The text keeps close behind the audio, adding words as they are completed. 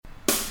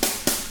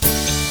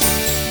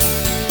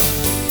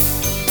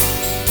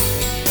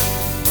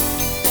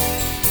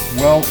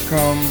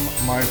Welcome,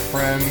 my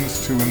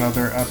friends, to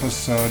another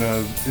episode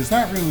of Is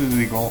That Really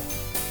Legal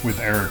with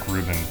Eric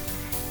Rubin.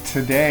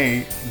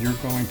 Today, you're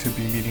going to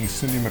be meeting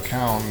Cindy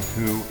McCown,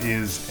 who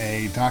is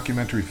a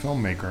documentary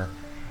filmmaker.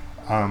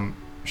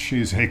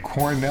 She's a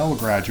Cornell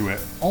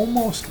graduate,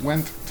 almost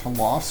went to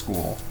law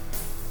school,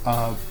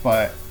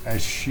 but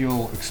as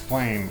she'll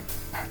explain,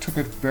 took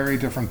a very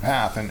different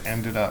path and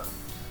ended up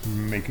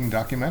making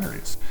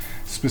documentaries.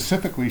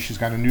 Specifically, she's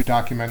got a new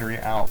documentary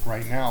out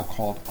right now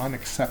called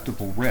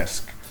Unacceptable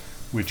Risk,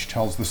 which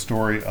tells the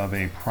story of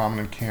a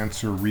prominent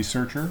cancer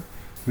researcher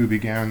who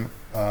began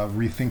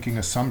rethinking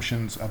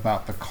assumptions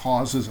about the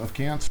causes of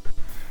cancer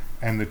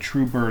and the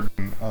true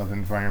burden of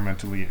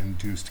environmentally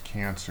induced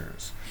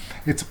cancers.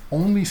 It's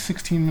only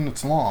 16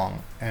 minutes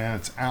long, and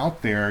it's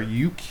out there.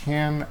 You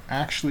can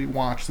actually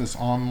watch this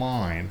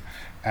online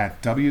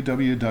at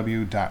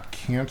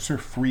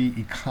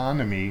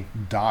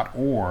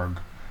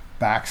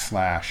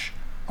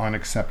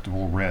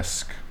www.cancerfreeeconomy.org/unacceptable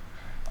risk.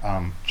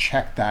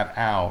 Check that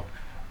out.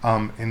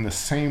 In the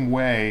same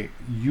way,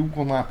 you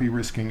will not be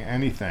risking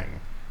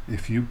anything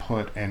if you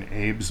put an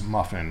Abe's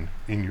muffin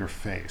in your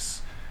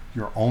face.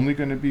 You're only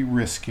going to be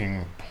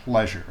risking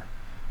pleasure,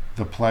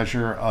 the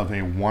pleasure of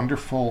a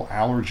wonderful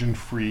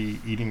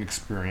allergen-free eating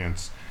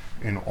experience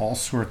in all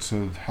sorts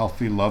of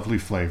healthy, lovely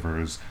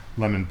flavors.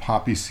 Lemon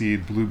poppy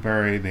seed,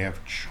 blueberry, they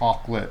have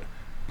chocolate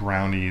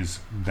brownies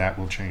that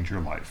will change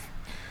your life.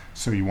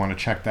 So you want to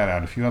check that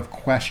out. If you have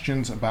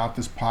questions about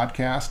this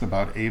podcast,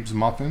 about Abe's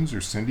Muffins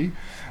or Cindy,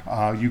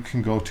 you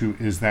can go to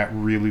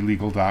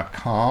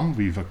isthatreallylegal.com,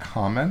 leave a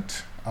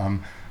comment.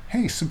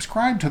 Hey,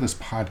 subscribe to this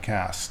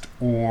podcast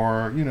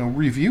or,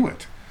 review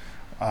it.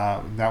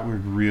 That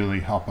would really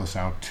help us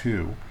out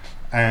too.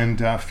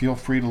 And feel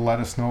free to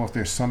let us know if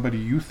there's somebody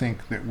you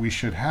think that we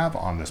should have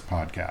on this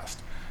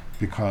podcast,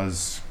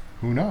 because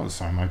who knows,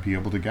 I might be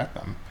able to get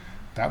them.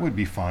 That would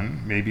be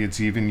fun. Maybe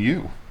it's even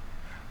you.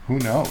 Who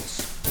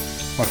knows?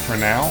 But for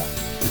now,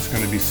 it's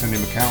going to be Cindy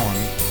McCown,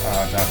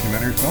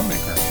 documentary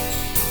filmmaker.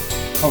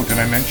 Oh, did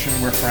I mention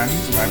we're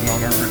friends and I've known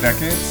her for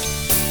decades?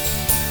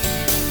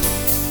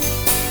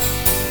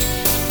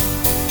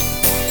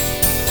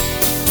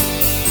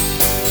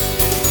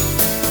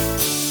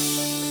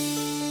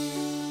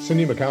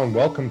 Cindy McCown,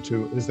 welcome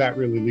to Is That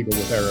Really Legal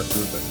with Eric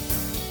Rubin.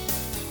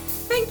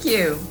 Thank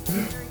you.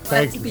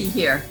 Glad to be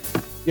here.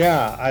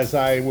 Yeah, as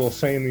I will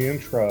say in the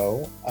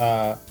intro,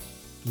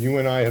 you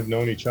and I have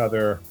known each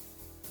other,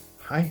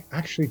 I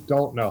actually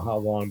don't know how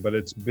long, but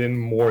it's been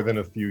more than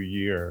a few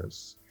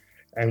years.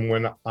 And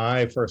when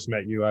I first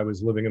met you, I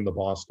was living in the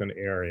Boston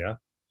area.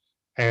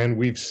 And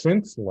we've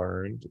since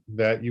learned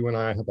that you and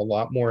I have a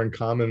lot more in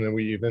common than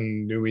we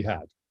even knew we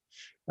had.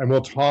 And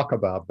we'll talk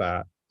about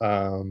that.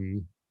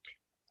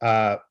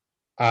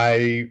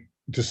 I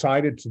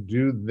decided to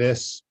do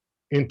this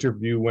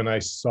interview when I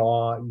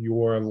saw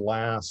your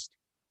last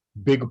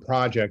big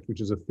project,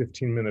 which is a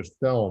 15-minute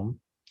film,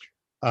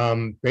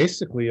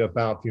 basically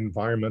about the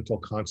environmental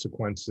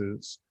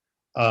consequences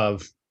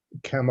of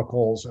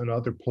chemicals and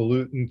other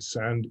pollutants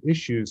and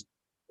issues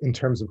in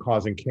terms of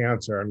causing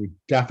cancer. And we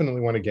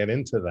definitely want to get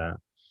into that.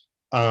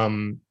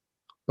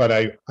 But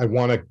I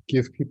want to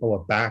give people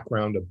a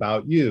background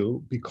about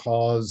you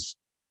because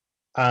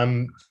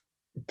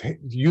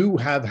you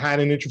have had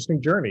an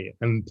interesting journey.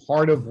 And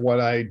part of what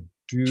I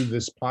do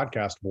this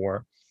podcast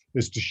for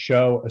is to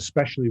show,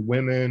 especially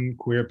women,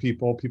 queer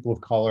people, people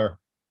of color,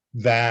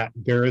 that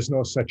there is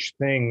no such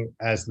thing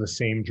as the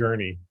same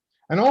journey.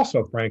 And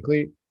also,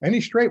 frankly,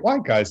 any straight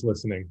white guys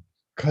listening,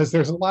 because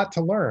there's a lot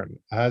to learn,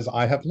 as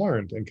I have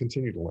learned and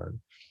continue to learn.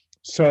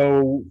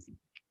 So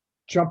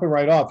jumping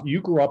right off,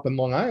 you grew up in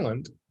Long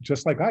Island,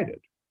 just like I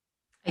did.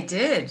 I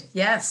did,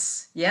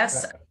 yes.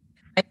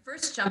 My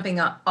first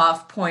jumping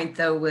off point,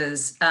 though,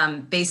 was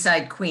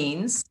Bayside,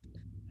 Queens.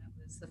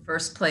 That was the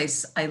first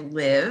place I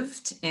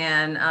lived,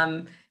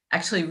 and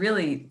actually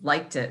really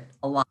liked it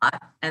a lot.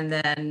 And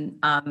then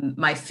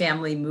my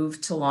family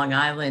moved to Long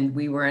Island.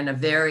 We were in a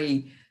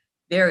very,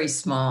 very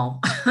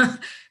small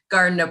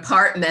garden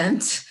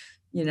apartment,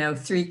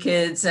 3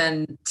 kids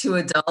and 2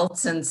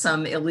 adults and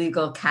some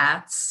illegal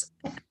cats.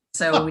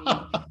 So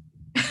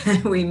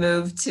we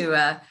moved to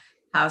a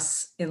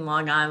house in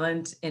Long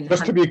Island.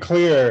 Just to be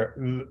clear,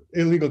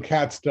 illegal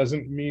cats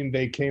doesn't mean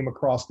they came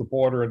across the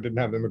border and didn't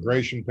have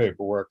immigration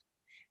paperwork.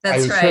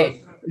 That's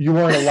right. You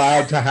weren't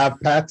allowed to have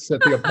pets at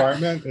the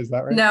apartment, is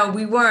that right? No,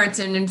 we weren't.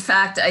 And in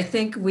fact, I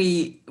think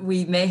we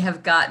may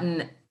have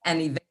gotten an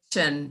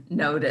eviction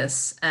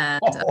notice. And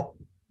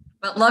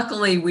but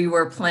luckily we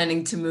were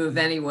planning to move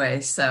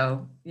anyway.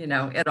 So,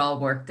 it all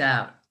worked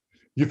out.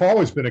 You've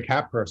always been a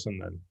cat person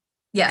then?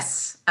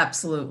 Yes,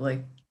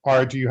 absolutely.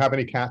 Do you have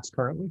any cats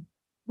currently?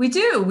 We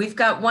do. We've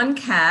got 1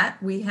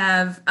 cat. We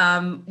have,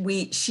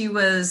 she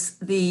was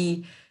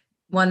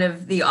one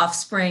of the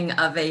offspring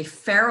of a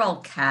feral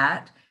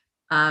cat.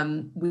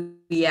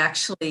 We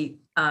actually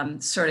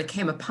sort of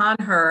came upon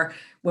her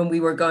when we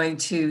were going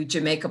to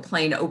Jamaica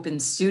Plain Open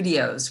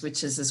Studios,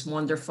 which is this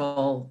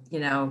wonderful,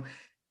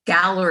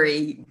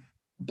 gallery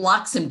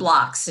blocks and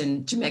blocks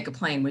in Jamaica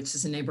Plain, which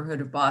is a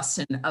neighborhood of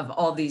Boston, of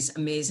all these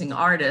amazing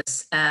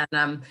artists.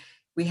 And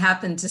we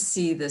happened to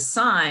see the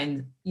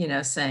sign,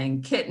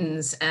 saying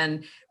kittens.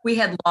 And we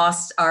had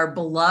lost our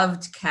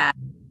beloved cat,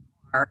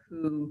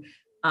 who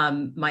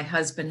my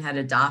husband had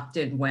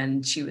adopted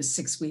when she was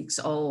 6 weeks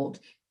old.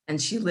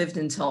 And she lived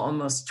until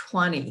almost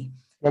 20.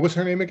 What was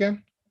her name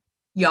again?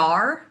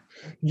 Yar.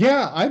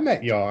 Yeah, I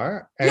met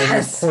Yar. And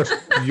Yes. of course,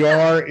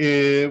 Yar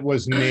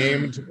was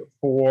named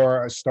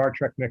for a Star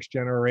Trek Next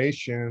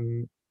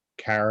Generation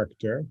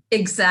character.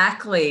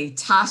 Exactly.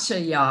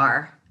 Tasha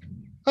Yar.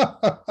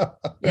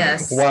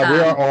 Yes. Wow, we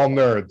are all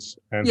nerds.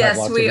 And yes, have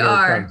lots we of nerd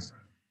are. Friends.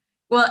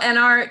 Well, and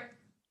our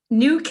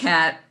new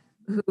cat,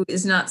 who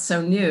is not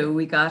so new,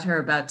 we got her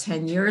about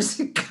 10 years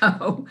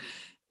ago,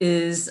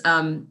 is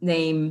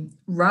named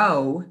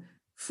Ro,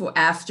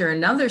 after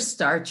another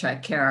Star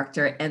Trek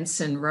character,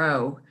 Ensign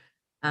Ro,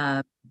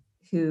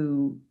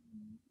 who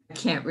I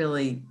can't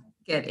really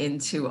get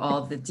into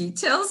all the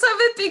details of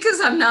it because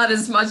I'm not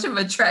as much of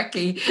a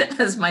Trekkie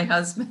as my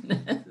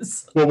husband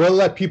is. Well, we'll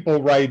let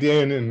people write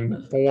in and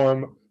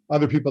inform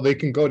other people. They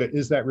can go to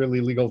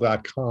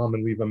isthatreallylegal.com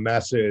and leave a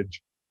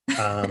message,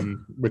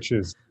 which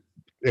is,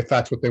 if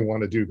that's what they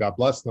want to do, God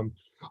bless them.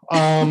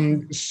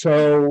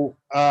 So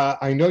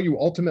I know you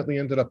ultimately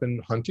ended up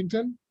in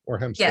Huntington or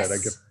Hempstead. Yes. I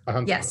guess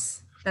Huntington.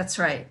 Yes, that's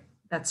right.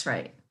 That's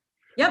right.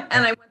 Yep.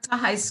 And I went to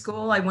high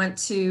school. I went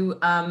to,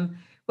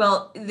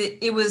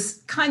 it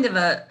was kind of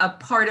a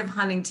part of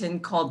Huntington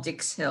called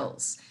Dix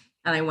Hills.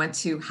 And I went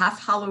to Half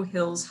Hollow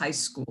Hills High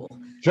School.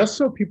 Just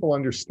so people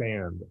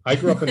understand, I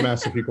grew up in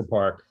Massapequa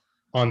Park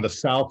on the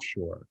South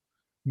Shore,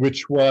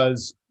 which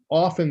was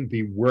often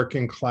the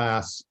working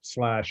class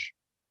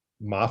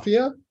 /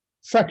 mafia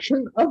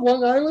section of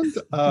Long Island.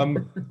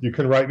 You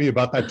can write me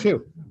about that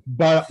too.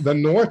 But the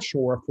North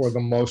Shore, for the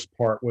most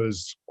part,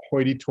 was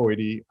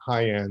hoity-toity,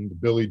 high-end,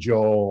 Billy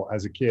Joel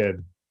as a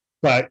kid.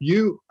 But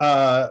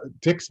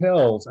Dix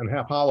Hills and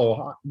Half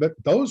Hollow,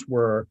 those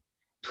were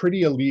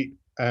pretty elite,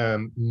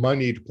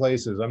 moneyed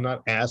places. I'm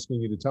not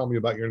asking you to tell me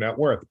about your net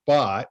worth,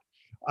 but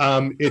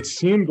it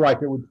seemed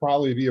like it would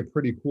probably be a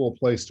pretty cool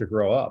place to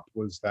grow up.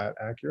 Was that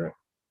accurate?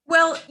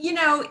 Well,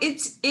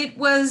 it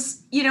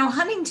was,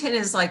 Huntington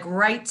is like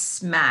right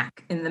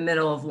smack in the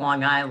middle of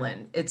Long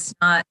Island. It's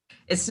not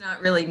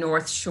really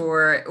North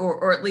Shore,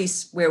 or at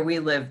least where we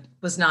lived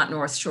was not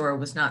North Shore,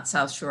 was not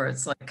South Shore.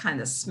 It's like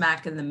kind of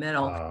smack in the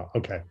middle.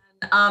 Okay.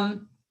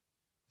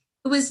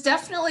 It was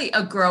definitely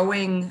a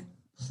growing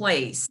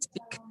place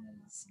because,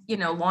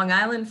 Long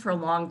Island for a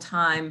long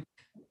time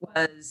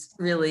was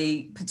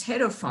really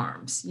potato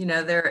farms.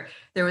 There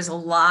was a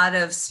lot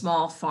of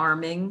small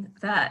farming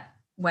that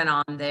went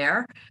on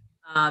there.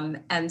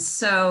 And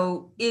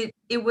so it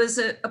was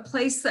a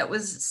place that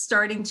was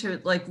starting to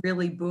like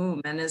really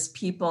boom. And as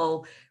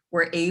people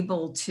were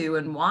able to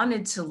and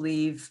wanted to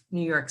leave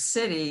New York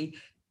City,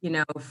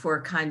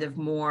 for kind of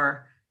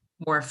more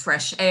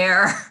fresh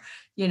air,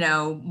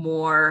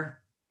 more,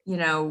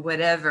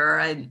 whatever.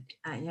 I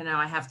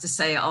have to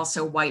say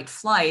also white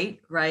flight,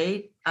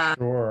 right?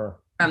 Sure.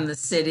 From the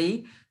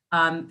city,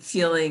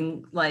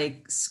 feeling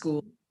like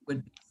school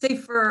would be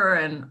safer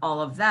and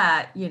all of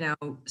that,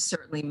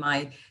 certainly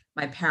my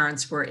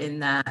parents were in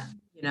that,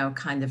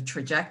 kind of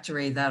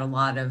trajectory that a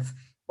lot of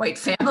white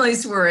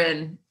families were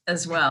in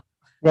as well.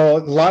 Well, a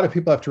lot of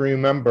people have to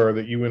remember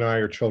that you and I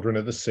are children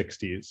of the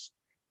 60s.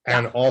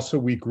 And also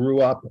we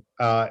grew up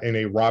in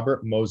a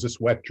Robert Moses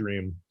wet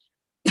dream.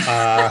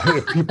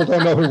 If people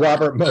don't know who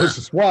Robert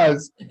Moses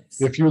was,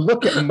 if you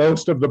look at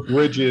most of the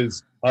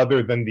bridges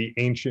other than the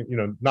ancient,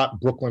 not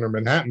Brooklyn or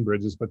Manhattan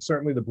bridges, but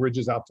certainly the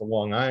bridges out to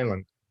Long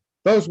Island,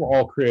 those were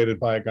all created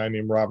by a guy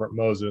named Robert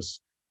Moses.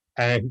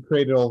 And he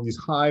created all these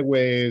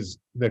highways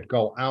that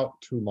go out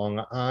to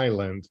Long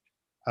Island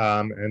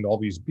and all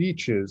these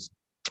beaches.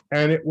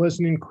 And it was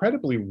an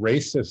incredibly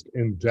racist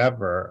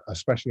endeavor,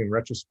 especially in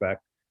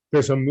retrospect.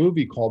 There's a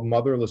movie called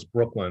Motherless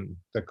Brooklyn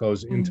that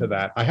goes into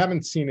that. I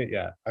haven't seen it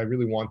yet. I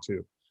really want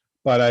to.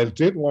 But I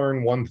did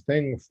learn one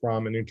thing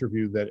from an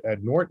interview that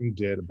Ed Norton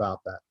did about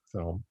that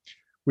film,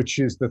 which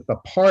is that the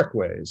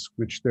parkways,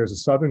 which there's a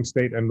Southern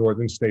State and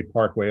Northern State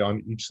Parkway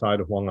on each side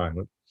of Long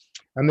Island,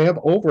 and they have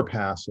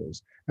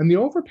overpasses. And the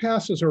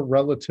overpasses are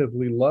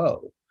relatively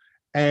low.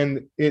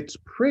 And it's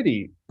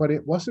pretty, but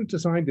it wasn't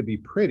designed to be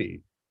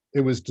pretty.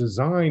 It was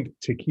designed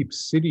to keep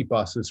city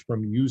buses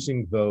from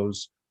using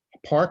those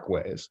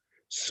parkways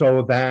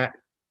so that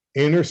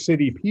inner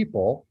city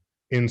people,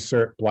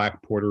 insert Black,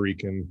 Puerto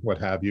Rican, what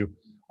have you,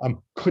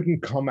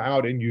 couldn't come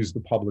out and use the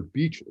public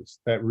beaches,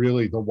 that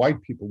really the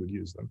white people would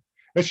use them.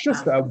 It's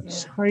just a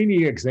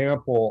tiny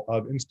example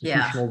of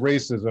institutional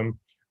racism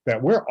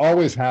that we're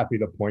always happy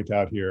to point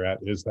out here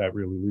at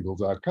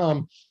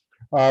isthatreallylegal.com.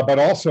 But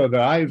also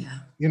that I've,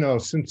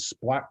 since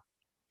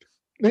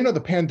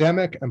the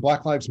pandemic and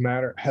Black Lives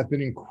Matter have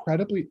been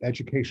incredibly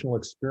educational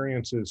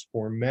experiences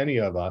for many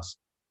of us.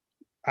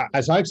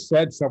 As I've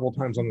said several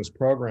times on this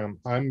program,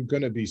 I'm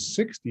going to be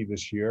 60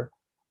 this year.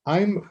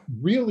 I'm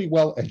really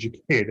well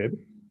educated,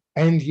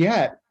 and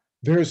yet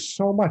there's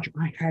so much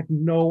I had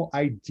no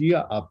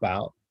idea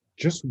about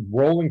just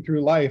rolling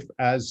through life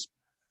as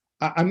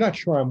I'm not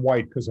sure I'm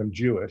white because I'm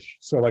Jewish.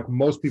 So like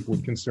most people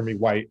would consider me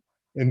white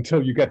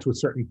until you get to a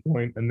certain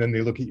point, and then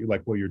they look at you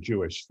like, well, you're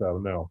Jewish, so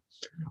no.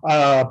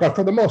 But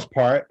for the most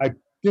part,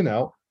 you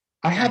know,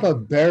 I have Right. a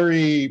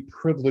very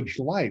privileged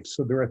life,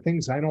 so there are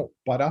things I don't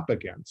butt up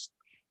against.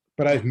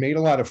 But Yeah. I've made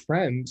a lot of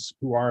friends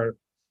who are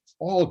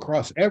all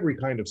across every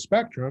kind of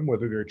spectrum,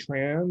 whether they're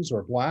trans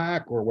or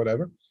black or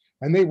whatever,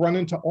 and they run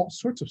into all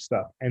sorts of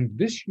stuff. And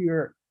this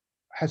year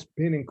has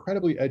been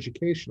incredibly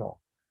educational.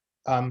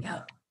 Um,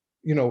 Yeah.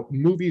 you know,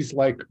 movies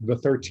like The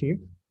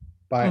 13th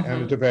by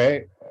Anna Hmm.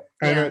 Devey,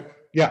 Yeah. and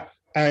yeah,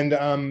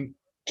 and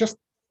just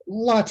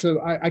lots of,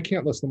 I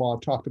can't list them all.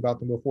 I've talked about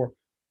them before.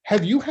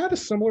 Have you had a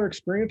similar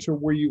experience, or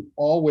were you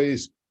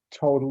always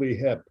totally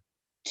hip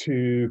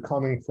to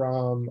coming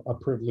from a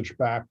privileged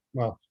back?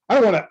 Well, I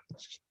don't want to.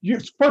 You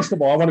first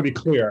of all, I want to be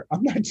clear.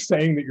 I'm not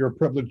saying that you're a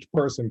privileged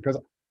person because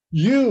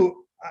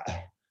you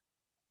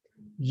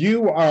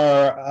you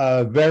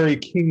are very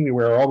keenly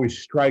aware, always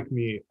strike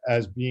me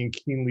as being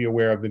keenly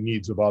aware of the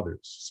needs of others.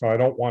 So I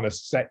don't want to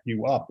set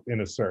you up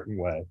in a certain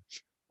way.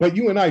 But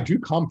you and I do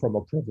come from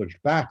a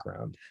privileged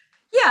background.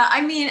 Yeah,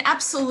 I mean,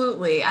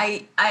 absolutely.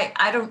 I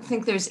don't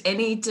think there's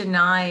any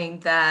denying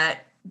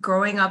that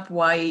growing up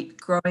white,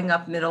 growing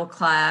up middle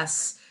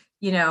class,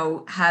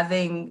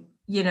 having,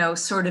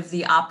 sort of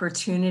the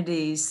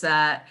opportunities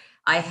that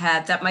I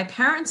had, that my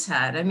parents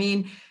had. I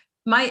mean,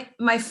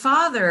 my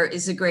father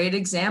is a great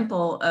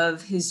example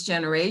of his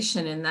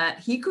generation in that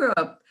he grew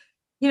up,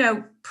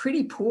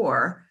 pretty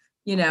poor,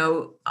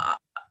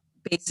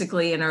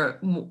 basically in a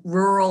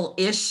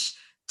rural-ish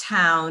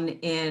town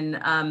in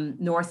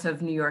north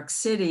of New York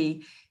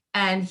City,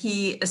 and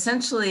he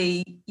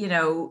essentially,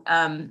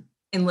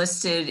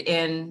 enlisted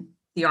in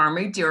the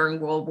army during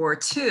World War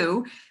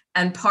II.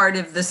 And part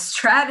of the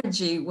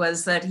strategy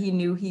was that he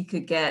knew he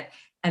could get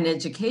an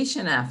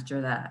education after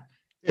that,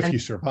 If and you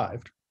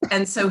survived.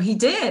 and so he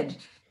did,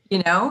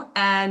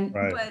 and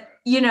Right. but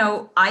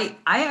I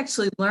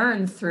actually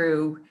learned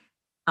through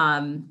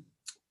um,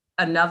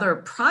 another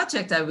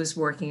project I was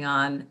working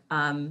on,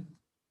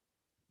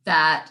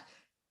 that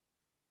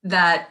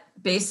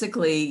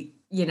basically,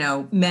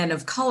 men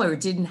of color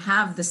didn't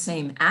have the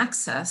same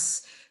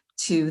access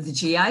to the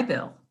GI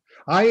Bill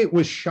I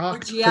was or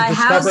shocked to GI discover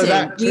housing.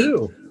 that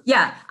too.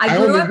 Yeah, I I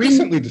grew only up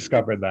recently in,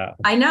 discovered that.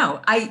 I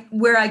know,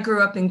 where I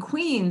grew up in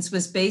Queens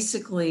was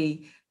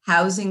basically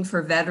housing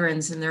for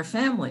veterans and their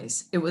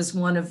families. It was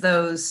one of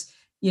those,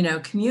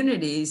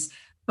 communities,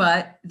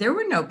 but there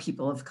were no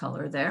people of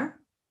color there.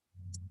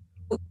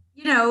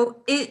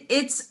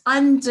 It's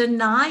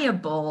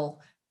undeniable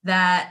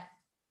that,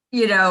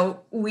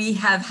 we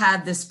have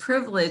had this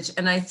privilege.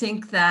 And I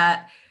think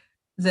that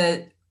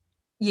the,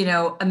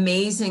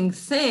 amazing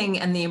thing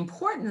and the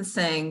important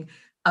thing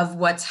of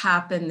what's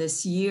happened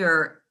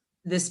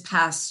this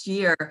past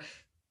year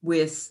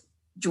with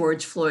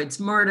George Floyd's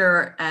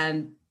murder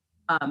and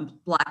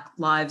Black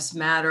Lives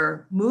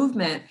Matter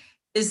movement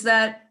is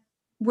that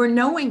we're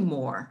knowing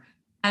more,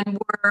 and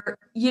we're,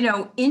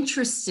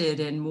 interested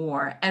in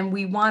more, and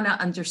we want to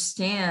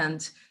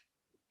understand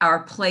our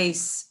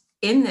place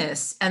in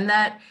this, and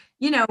that,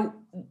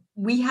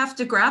 we have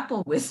to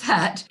grapple with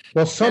that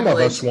Well, some of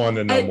us privilege. want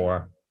to know And,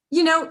 more.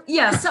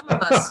 yeah, some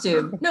of us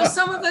do. No,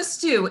 some of us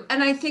do.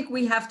 And I think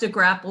we have to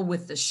grapple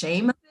with the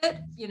shame of it,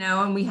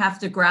 and we have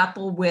to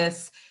grapple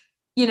with,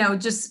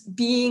 just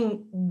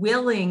being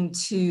willing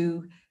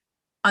to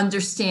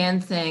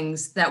understand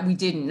things that we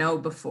didn't know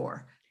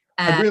before.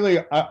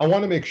 And I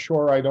want to make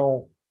sure I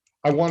don't,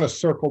 I want to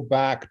circle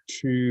back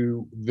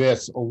to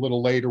this a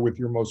little later with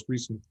your most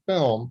recent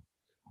film,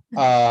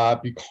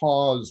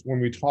 because when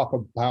we talk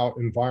about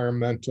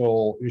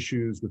environmental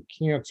issues with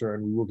cancer,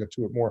 and we will get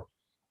to it more,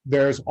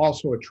 there's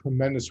also a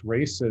tremendous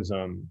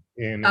racism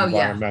in oh yeah,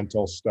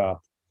 environmental stuff.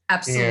 And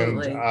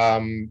absolutely.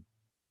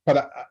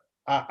 but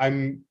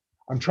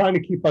I'm trying to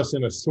keep us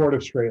in a sort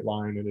of straight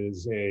line. It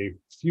is a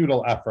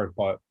futile effort,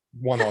 but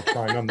one I'll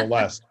try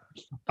nonetheless.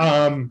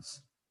 Um,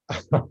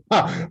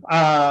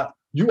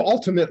 you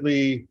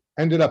ultimately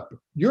ended up,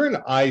 you're an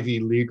Ivy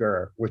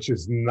Leaguer, which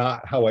is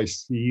not how I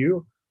see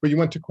you, but you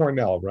went to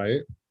Cornell,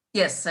 right?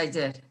 Yes, I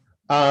did.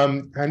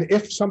 And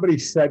if somebody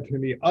said to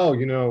me, oh,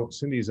 you know,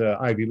 Cindy's an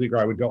Ivy Leaguer,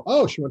 I would go,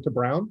 oh, she went to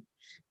Brown?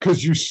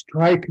 Because you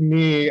strike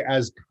me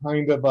as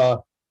kind of a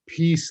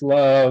peace,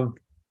 love.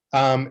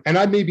 And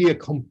I may be a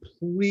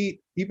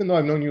complete, even though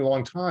I've known you a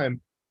long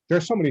time,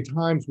 there's so many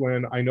times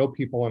when I know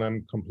people and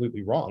I'm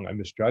completely wrong. I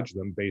misjudge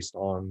them based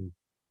on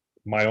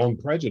my own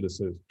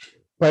prejudices.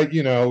 But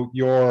you know,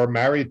 you're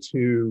married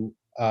to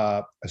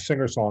a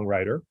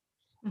singer-songwriter.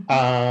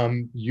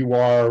 Mhm. You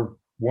are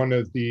one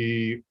of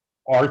the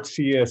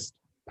artsiest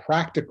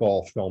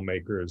practical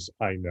filmmakers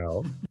I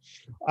know.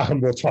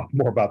 We'll talk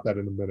more about that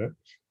in a minute.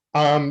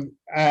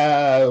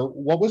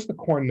 What was the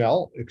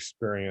Cornell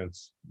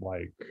experience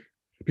like?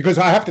 Because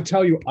I have to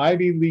tell you,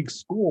 Ivy League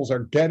schools are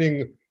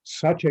getting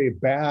such a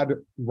bad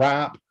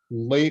rap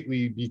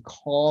lately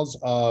because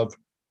of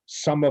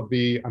some of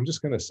the, I'm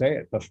just going to say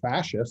it, the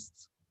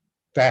fascists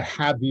that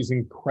have these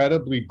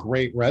incredibly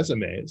great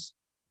resumes,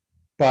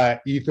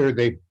 but either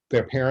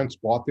their parents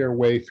bought their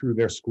way through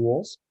their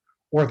schools,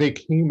 or they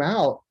came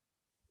out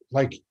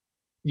like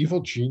evil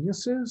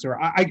geniuses, or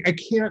I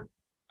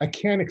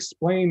can't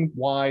explain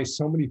why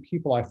so many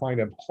people I find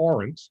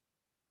abhorrent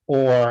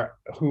or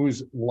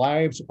whose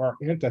lives are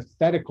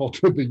antithetical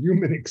to the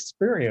human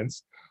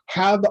experience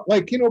have,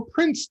 like,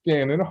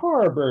 Princeton and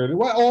Harvard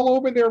all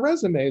over their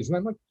resumes. And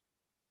I'm like,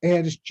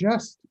 and it's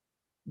just,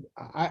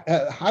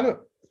 how do,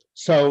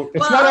 so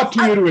it's not up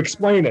to you to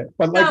explain it,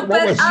 but like, No,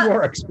 what was but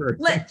your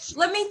experience?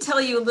 let me tell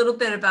you a little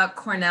bit about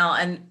Cornell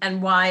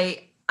and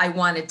why I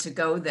wanted to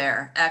go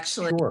there.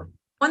 Actually, Sure.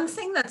 one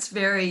thing that's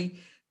very,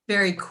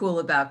 very cool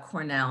about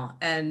Cornell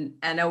and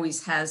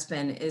always has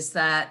been is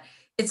that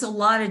it's a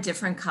lot of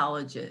different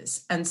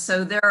colleges. And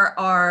so there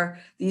are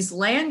these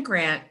land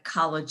grant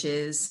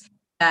colleges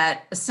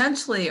that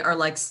essentially are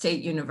like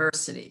state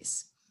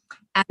universities.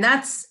 And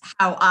that's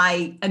how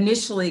I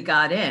initially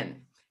got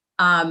in.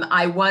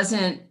 I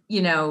wasn't,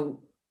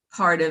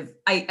 part of,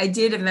 I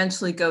did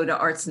eventually go to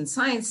arts and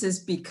sciences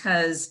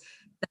because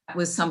that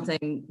was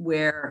something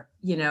where,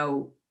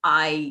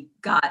 I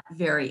got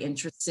very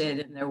interested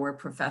and there were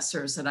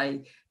professors that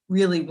I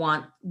really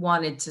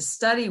wanted to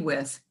study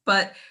with.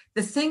 But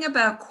the thing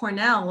about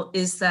Cornell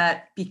is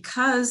that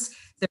because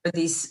there are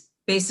these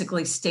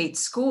basically state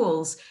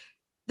schools,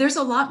 there's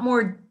a lot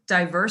more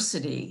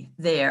diversity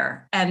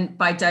there. And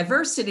by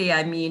diversity,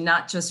 I mean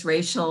not just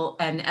racial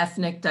and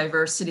ethnic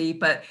diversity,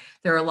 but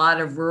there are a lot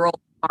of rural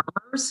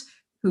farmers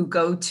who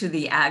go to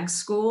the ag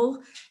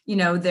school.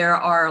 There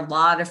are a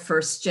lot of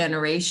first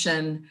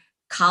generation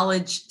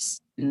college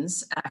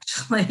students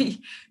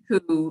actually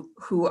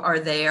who are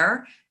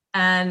there.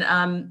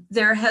 And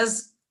there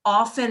has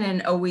often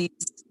and always,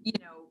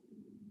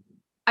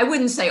 I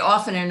wouldn't say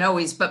often and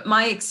always, but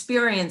my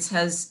experience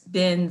has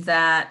been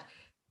that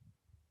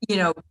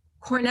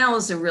Cornell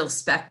is a real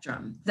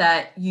spectrum,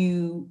 that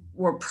you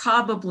were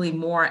probably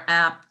more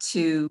apt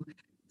to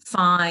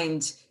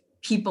find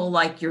people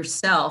like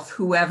yourself,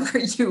 whoever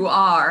you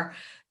are,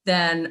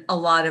 than a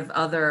lot of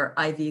other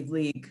Ivy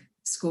League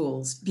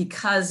schools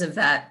because of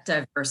that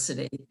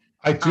diversity.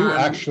 I do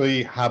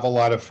actually have a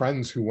lot of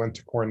friends who went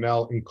to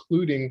Cornell,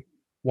 including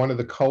one of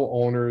the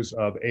co-owners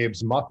of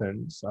Abe's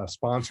Muffins, a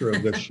sponsor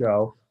of this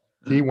show.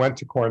 He went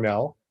to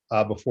Cornell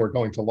before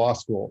going to law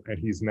school, and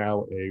he's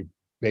now a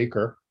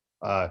baker.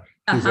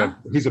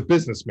 He's a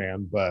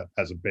businessman, but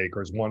as a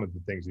baker is one of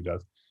the things he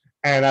does.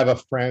 And I have a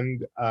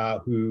friend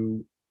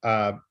who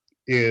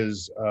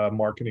is a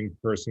marketing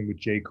person with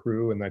J.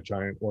 Crew and that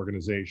giant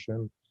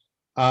organization.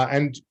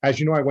 And as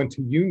you know, I went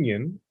to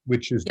Union,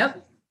 which is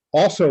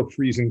also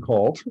freezing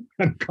cold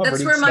and covered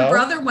That's in where snow. my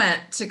brother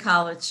went to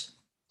college.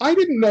 I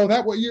didn't know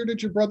that. What year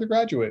did your brother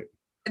graduate?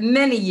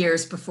 Many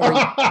years before.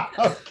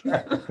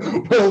 Okay.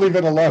 We'll leave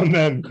it alone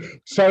then.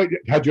 So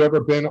had you ever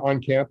been on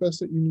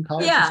campus at Union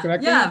College?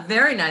 Yeah,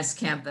 very nice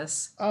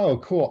campus. Oh,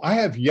 cool. I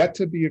have yet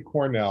to be at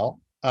Cornell,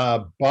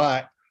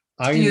 but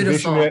I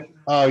Beautiful. envision it.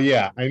 Oh,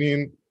 yeah. I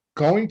mean,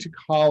 going to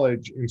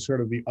college in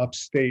sort of the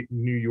upstate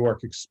New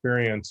York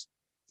experience,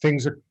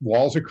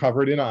 walls are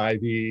covered in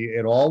ivy.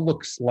 It all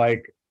looks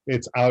like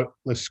it's out,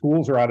 the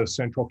schools are out of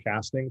central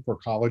casting for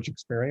college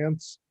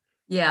experience.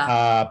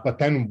 Yeah. But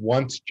then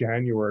once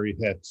January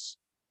hits,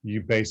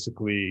 you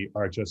basically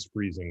are just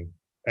freezing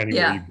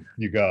anywhere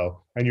you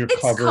go, and you're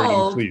covered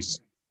in fleece.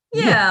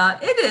 Yeah,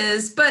 it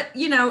is. But,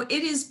 it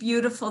is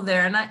beautiful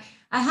there. And I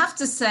have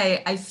to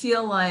say, I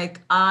feel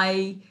like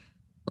I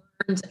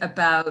learned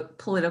about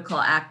political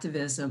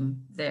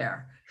activism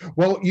there.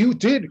 Well, you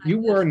did. You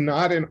were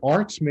not an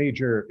arts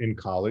major in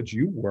college.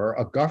 You were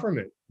a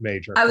government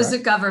major. I was a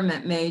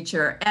government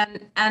major.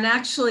 And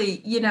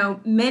actually,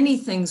 many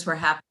things were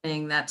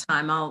happening that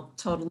time. I'll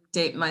totally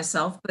date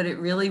myself, but it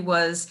really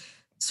was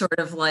sort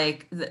of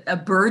like a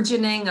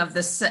burgeoning of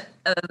the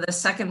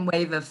second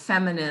wave of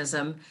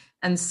feminism.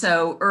 And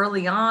so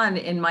early on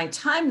in my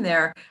time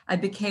there, I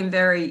became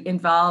very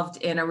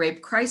involved in a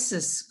rape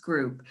crisis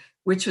group,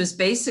 which was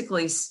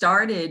basically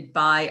started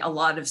by a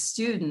lot of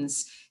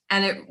students.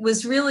 And it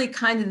was really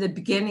kind of the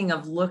beginning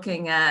of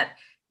looking at,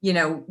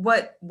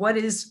 what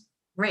is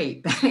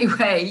rape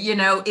anyway,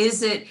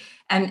 is it,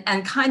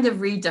 and kind of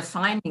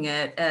redefining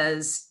it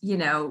as,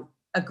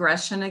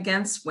 aggression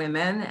against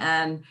women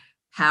and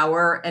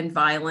power and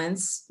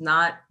violence,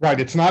 not right.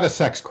 It's not a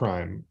sex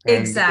crime.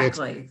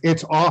 Exactly.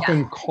 It's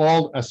often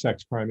called a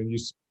sex crime.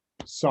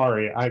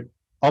 And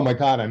oh my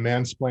God, I'm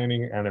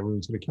mansplaining and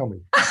everyone's going to kill me.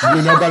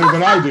 You know better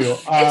than I do.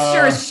 It's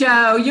your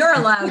show. You're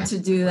allowed to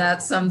do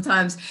that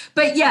sometimes.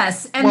 But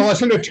yes. And well,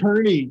 as an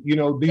attorney, these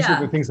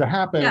are the things that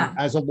happen.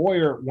 As a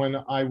lawyer, when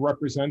I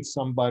represent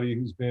somebody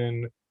who's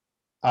been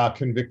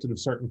convicted of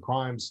certain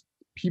crimes,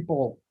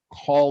 people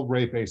call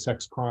rape a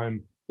sex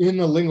crime in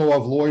the lingo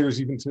of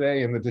lawyers even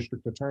today in the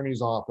district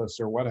attorney's office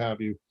or what have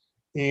you.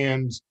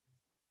 And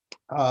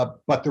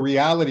but the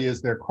reality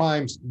is they're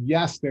crimes.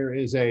 Yes, there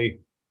is a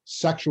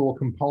sexual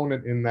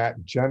component in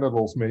that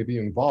genitals may be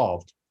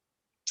involved.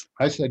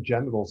 I said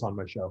genitals on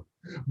my show,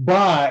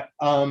 but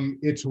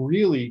it's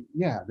really,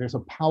 yeah, there's a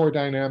power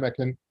dynamic.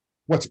 And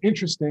what's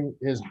interesting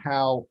is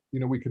how,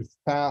 we could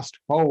fast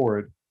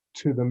forward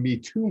to the Me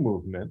Too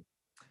movement.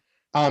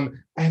 And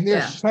there's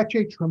Yeah. such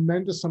a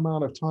tremendous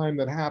amount of time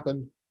that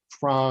happened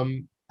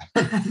from,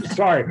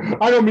 sorry,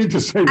 I don't mean to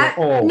say you're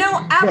old.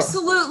 No,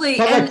 absolutely.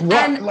 But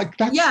And like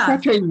that's yeah,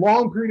 such a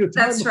long period of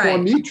time that's before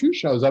right. Me Too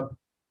shows up.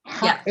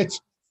 Yeah.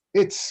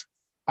 It's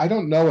I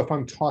don't know if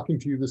I'm talking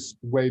to you this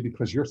way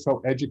because you're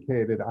so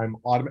educated. I'm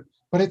automatic,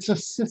 but it's a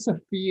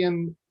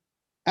Sisyphean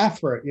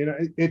effort.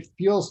 It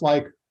feels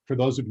like, for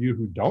those of you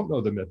who don't know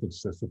the myth of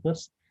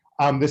Sisyphus,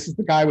 this is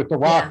the guy with the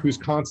rock Yeah. who's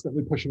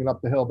constantly pushing it up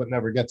the hill but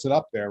never gets it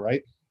up there,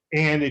 right?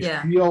 And it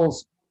Yeah.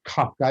 feels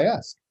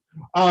Kafkaesque.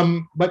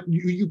 But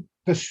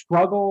the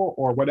struggle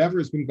or whatever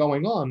has been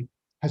going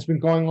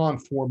on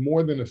for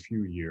more than a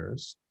few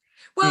years.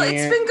 Well,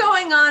 it's been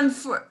going on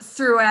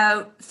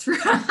throughout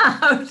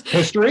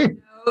History.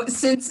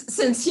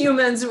 Since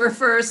humans were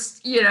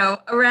first,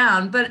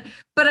 around. But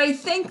I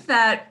think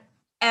that,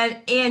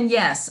 and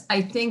yes,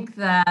 I think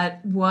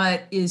that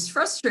what is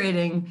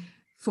frustrating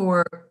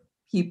for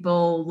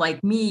people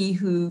like me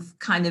who've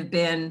kind of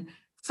been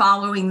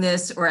following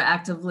this or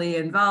actively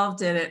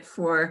involved in it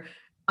for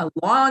a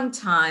long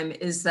time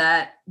is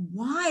that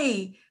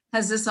why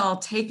has this all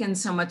taken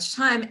so much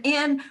time,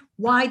 and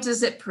why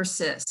does it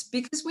persist?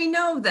 Because we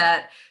know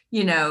that,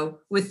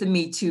 with the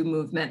Me Too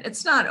movement,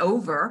 it's not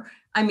over.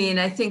 I mean,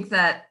 I think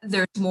that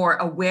there's more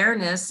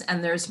awareness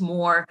and there's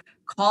more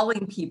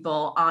calling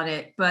people on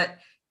it, but,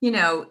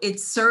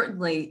 it's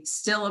certainly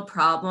still a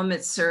problem.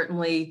 It's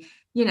certainly,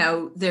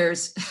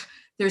 there's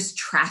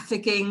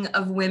trafficking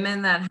of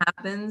women that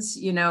happens,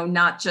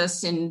 not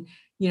just in,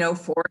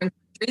 foreign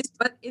countries,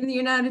 but in the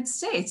United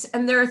States.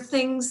 And there are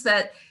things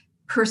that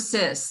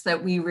persist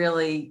that we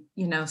really,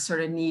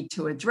 sort of need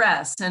to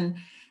address. And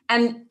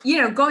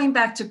going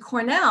back to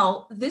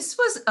Cornell, this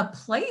was a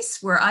place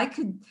where I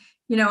could,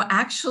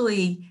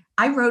 actually,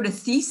 I wrote a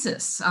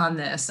thesis on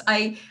this.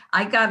 I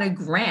got a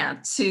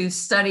grant to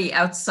study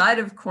outside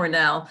of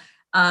Cornell,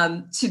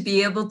 to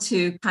be able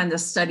to kind of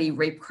study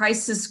rape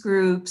crisis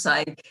groups.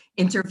 I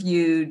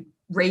interviewed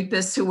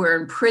rapists who were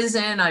in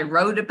prison. I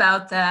wrote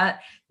about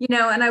that,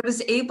 and I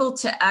was able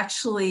to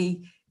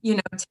actually,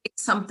 take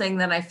something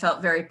that I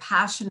felt very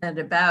passionate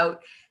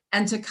about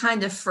and to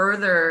kind of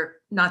further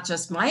not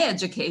just my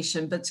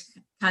education, but to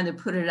kind of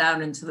put it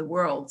out into the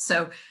world.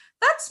 So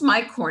that's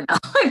my Cornell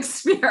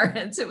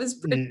experience. It was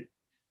pretty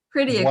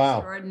Wow.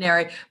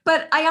 extraordinary.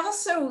 But I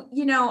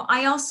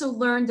also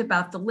learned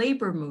about the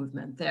labor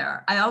movement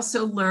there. I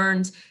also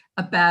learned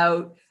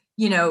about,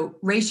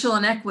 racial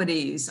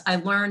inequities. I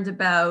learned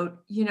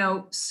about,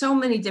 so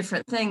many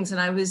different things. And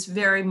I was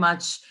very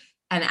much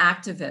an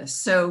activist.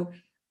 So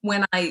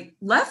when I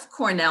left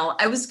Cornell,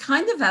 I was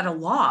kind of at a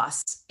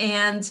loss.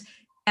 And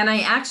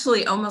I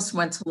actually almost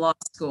went to law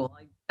school.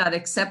 I got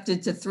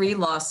accepted to 3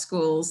 law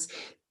schools.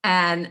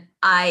 And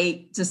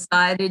I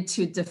decided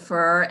to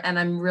defer, and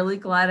I'm really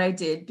glad I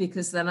did,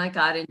 because then I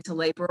got into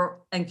labor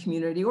and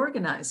community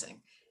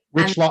organizing.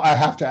 Which law? I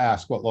have to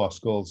ask what law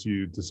schools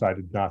you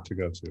decided not to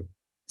go to.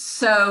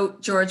 So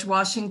George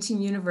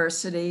Washington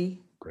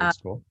University, Great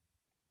school.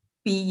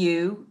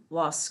 BU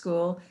Law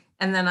School,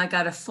 and then I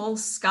got a full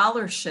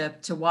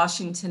scholarship to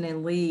Washington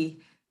and Lee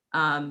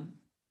Law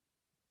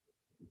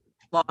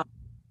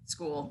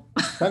School.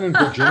 Is that in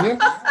Virginia?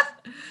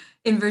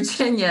 In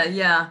Virginia,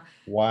 yeah.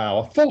 Wow,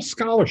 a full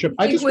scholarship.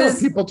 I just want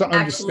people to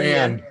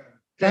understand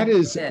that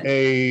is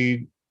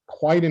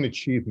quite an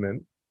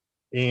achievement.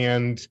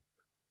 And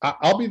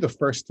I'll be the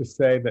first to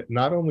say that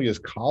not only is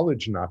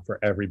college not for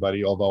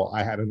everybody, although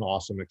I had an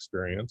awesome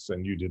experience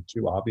and you did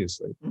too,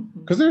 obviously,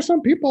 because there's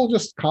some people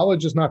just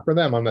college is not for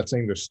them. I'm not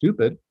saying they're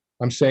stupid.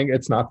 I'm saying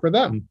it's not for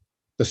them.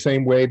 The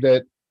same way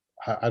that,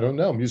 I don't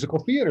know, musical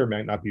theater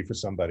might not be for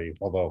somebody,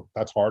 although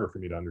that's harder for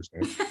me to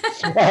understand.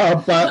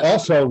 But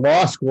also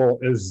law school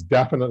is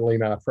definitely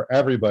not for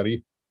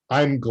everybody.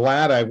 I'm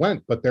glad I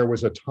went, but there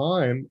was a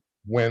time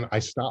when I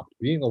stopped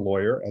being a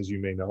lawyer, as you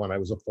may know, and I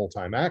was a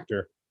full-time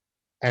actor.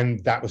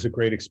 And that was a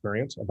great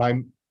experience.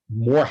 I'm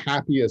more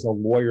happy as a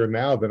lawyer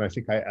now than I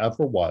think I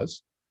ever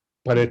was.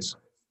 But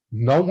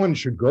no one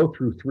should go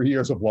through 3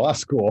 years of law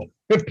school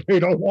if they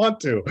don't want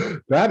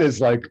to. That is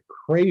like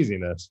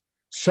craziness.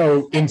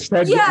 So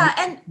instead,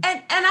 and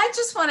I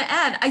just want to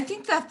add, I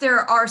think that there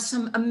are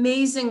some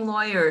amazing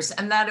lawyers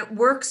and that it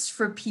works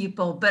for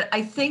people. But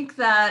I think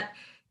that,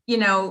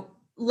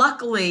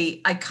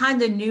 luckily, I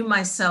kind of knew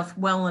myself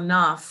well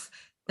enough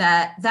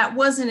that that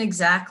wasn't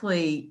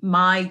exactly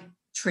my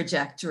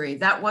trajectory.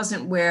 That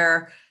wasn't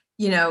where,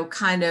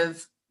 kind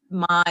of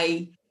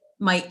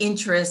my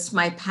interest,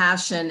 my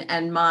passion,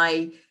 and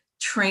my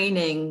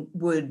training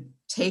would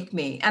take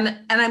me. And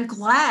I'm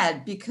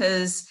glad,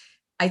 because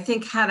I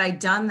think had I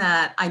done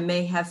that, I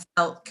may have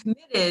felt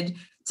committed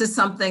to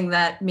something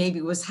that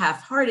maybe was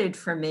half-hearted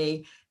for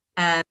me.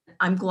 And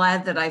I'm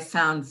glad that I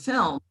found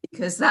film,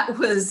 because that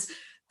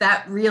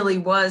really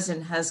was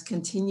and has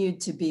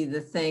continued to be the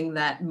thing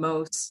that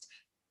most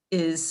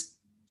is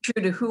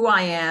true to who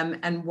I am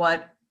and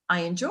what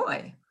I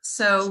enjoy.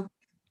 So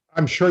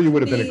I'm sure you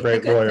would have been a be a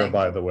great good lawyer, thing.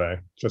 by the way,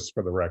 just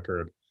for the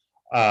record,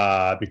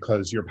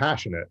 because you're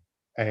passionate.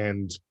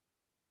 And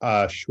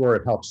sure,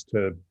 it helps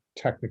to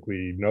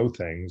technically know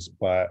things,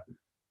 but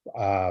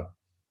uh,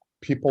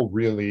 people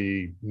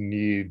really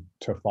need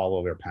to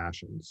follow their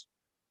passions.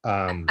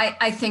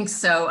 I think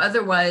so.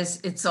 Otherwise,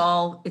 it's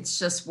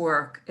just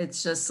work.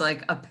 It's just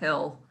like a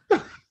pill.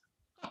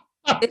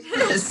 It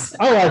is.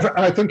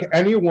 I think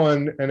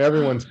anyone and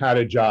everyone's had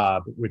a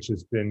job which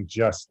has been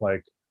just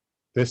like,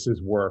 this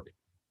is work.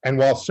 And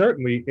while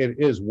certainly it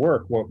is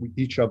work, what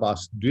each of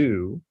us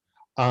do,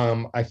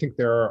 I think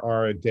there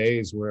are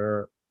days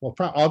where, well,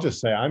 I'll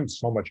just say I'm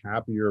so much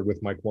happier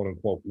with my quote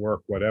unquote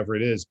work, whatever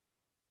it is,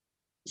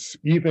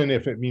 even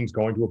if it means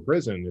going to a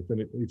prison,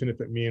 even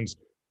if it means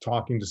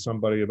talking to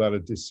somebody about a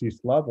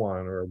deceased loved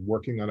one or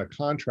working on a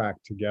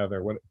contract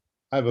together.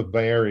 I have a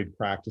varied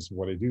practice of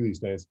what I do these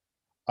days.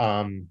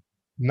 Um,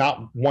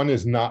 Not one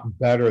is not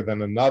better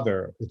than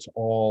another. It's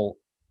all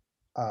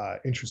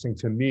interesting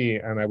to me,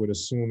 and I would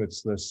assume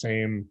it's the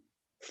same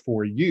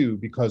for you,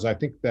 because I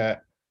think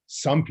that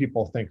some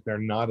people think they're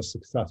not a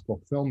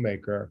successful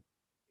filmmaker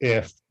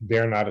if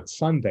they're not at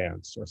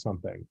Sundance or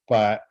something.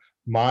 But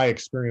my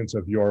experience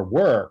of your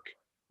work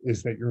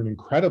is that you're an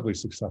incredibly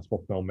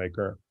successful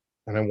filmmaker,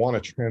 and I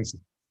want to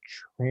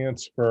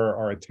transfer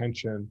our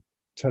attention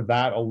to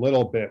that a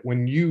little bit.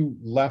 When you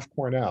left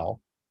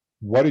Cornell,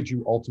 what did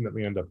you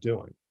ultimately end up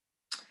doing?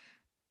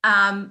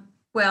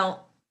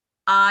 Well,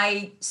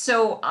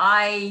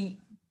 I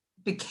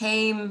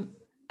became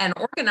an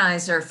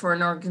organizer for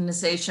an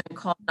organization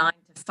called 9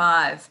 to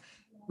 5,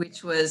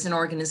 which was an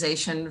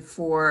organization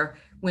for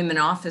women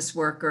office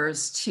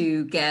workers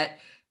to get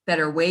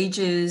better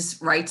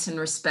wages, rights and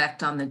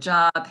respect on the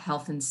job,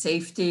 health and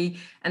safety.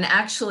 And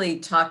actually,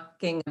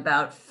 talking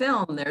about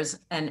film, there's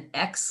an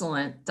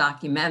excellent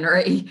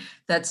documentary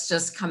that's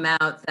just come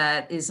out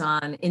that is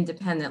on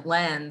Independent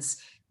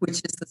Lens,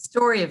 which is the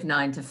story of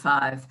 9 to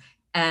 5.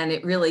 And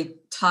it really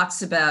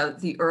talks about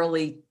the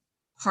early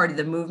part of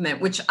the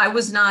movement, which I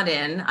was not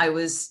in. I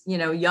was,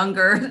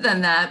 younger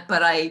than that,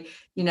 but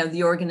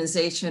the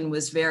organization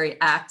was very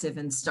active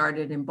and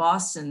started in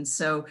Boston.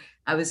 So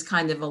I was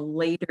kind of a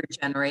later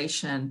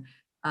generation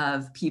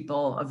of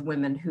people, of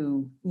women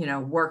who,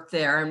 worked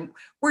there and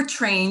were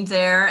trained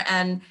there.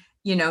 And,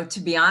 to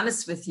be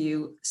honest with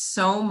you,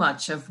 so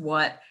much of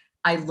what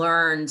I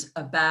learned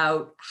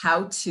about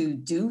how to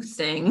do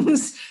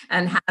things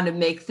and how to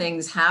make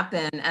things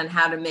happen and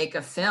how to make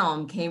a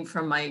film came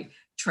from my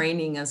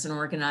training as an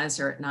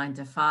organizer at 9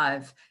 to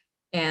 5.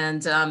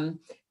 And,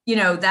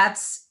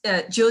 that's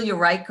Julia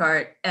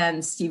Reichart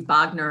and Steve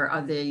Bogner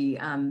are the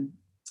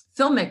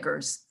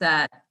filmmakers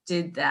that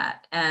did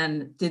that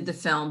and did the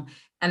film.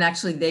 And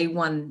actually, they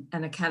won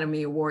an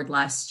Academy Award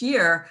last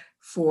year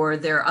for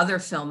their other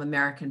film,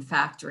 American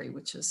Factory,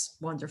 which is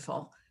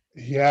wonderful.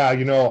 Yeah,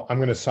 I'm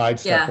going to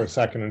sidestep for a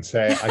second and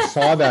say I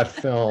saw that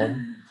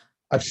film.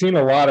 I've seen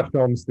a lot of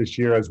films this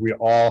year, as we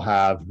all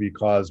have,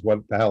 because what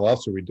the hell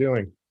else are we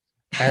doing?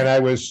 And I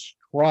was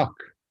struck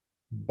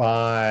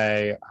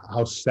by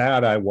how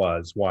sad I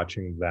was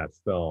watching that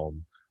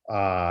film.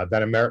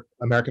 That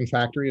American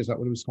Factory, is that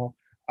what it was called?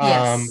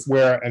 Yes.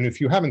 And if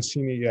you haven't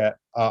seen it yet,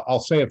 I'll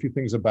say a few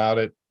things about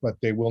it, but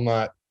they will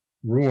not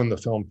ruin the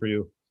film for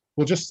you.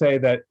 We'll just say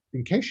that,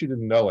 in case you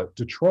didn't know it,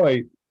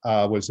 Detroit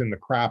was in the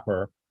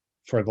crapper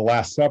for the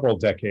last several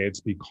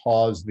decades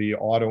because the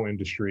auto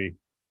industry,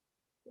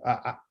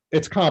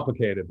 it's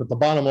complicated, but the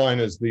bottom line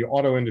is the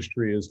auto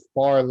industry is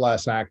far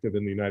less active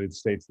in the United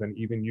States than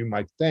even you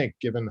might think,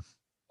 given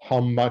how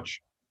much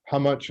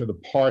of the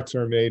parts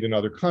are made in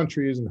other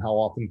countries and how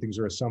often things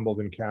are assembled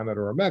in Canada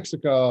or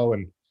Mexico.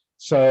 And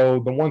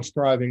so the once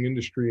thriving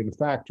industry and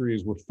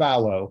factories were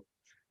fallow.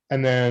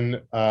 And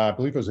then I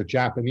believe it was a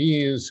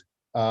Japanese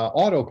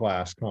auto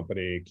glass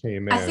company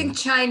came in. I think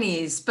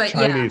Chinese, but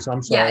Chinese,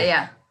 I'm sorry.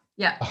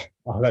 Yeah.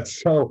 Oh,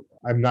 that's so,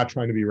 I'm not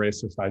trying to be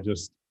racist. I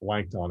just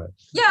blanked on it.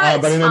 Yeah,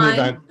 but in fine.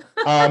 any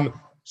event,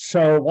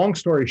 so long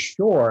story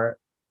short,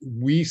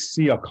 we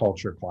see a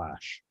culture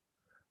clash.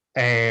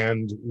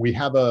 And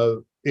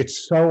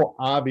it's so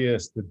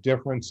obvious the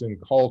difference in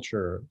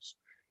cultures.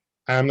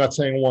 I'm not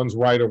saying one's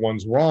right or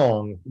one's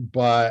wrong,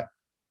 but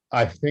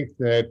I think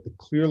that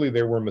clearly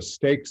there were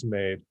mistakes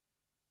made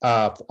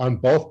on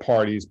both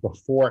parties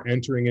before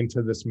entering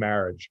into this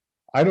marriage.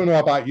 I don't know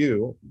about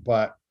you,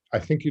 but I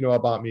think you know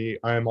about me.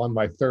 I am on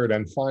my third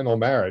and final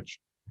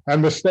marriage.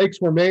 And mistakes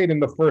were made in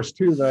the first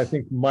two that I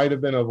think might have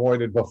been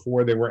avoided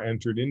before they were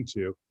entered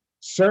into.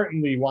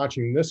 Certainly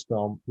watching this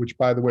film, which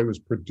by the way was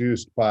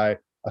produced by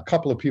a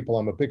couple of people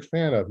I'm a big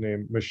fan of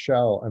named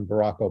Michelle and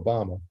Barack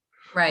Obama.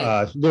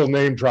 Right. Little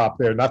name drop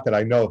there. Not that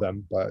I know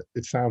them, but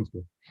it sounds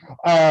good.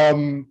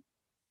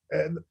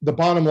 The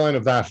bottom line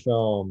of that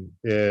film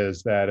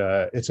is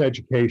that it's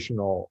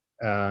educational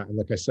and,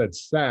 like I said,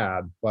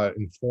 sad, but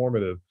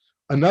informative.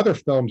 Another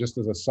film, just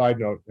as a side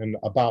note, and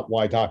about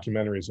why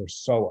documentaries are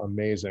so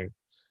amazing.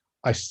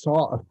 I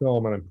saw a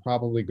film, and I'm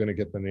probably going to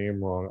get the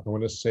name wrong. I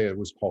want to say it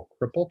was called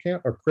Cripple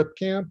Camp or Crip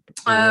Camp.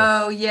 Or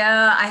Oh,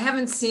 yeah. I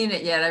haven't seen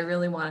it yet. I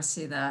really want to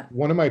see that.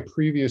 one of my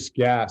previous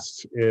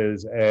guests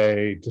is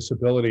a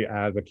disability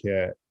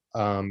advocate,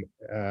 Erin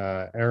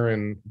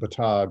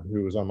Batag,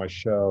 who was on my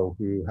show,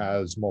 who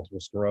has multiple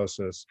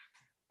sclerosis,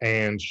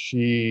 and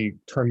she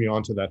turned me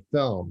on to that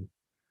film,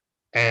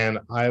 and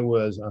I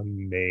was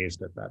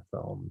amazed at that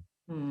film.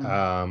 Mm.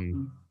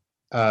 Um,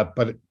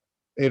 but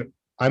it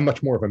I'm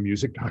much more of a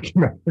music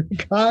documentary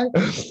guy.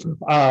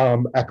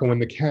 Echo in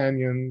the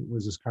Canyon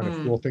was this kind of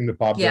cool Mm. thing that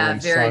Bob Yeah,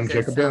 Dylan's very son, good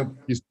Jacob Dylan, film.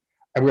 he's,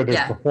 and where there's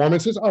Yeah.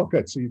 performances. Oh,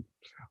 good. So,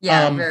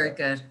 Yeah, um, very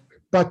good.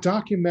 but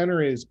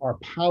documentaries are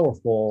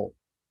powerful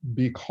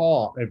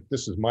because, if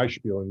this is my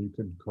spiel, and you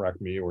can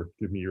correct me or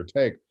give me your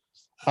take.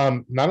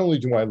 Not only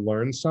do I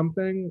learn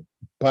something,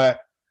 but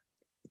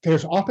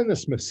there's often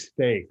this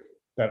mistake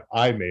that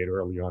I made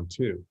early on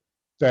too,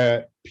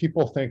 that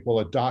people think, well,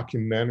 a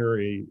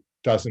documentary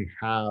doesn't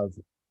have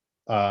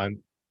uh,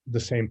 the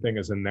same thing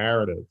as a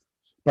narrative.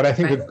 But I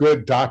think a Right.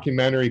 good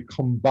documentary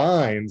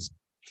combines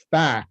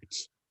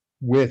facts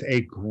with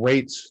a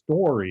great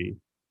story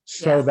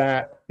so Yeah,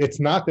 that it's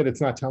not that it's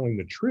not telling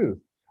the truth.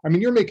 I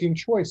mean, you're making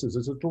choices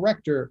as a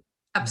director.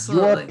 You're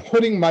absolutely.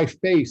 putting my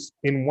face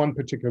in one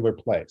particular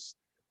place.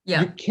 You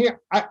Yeah. can't,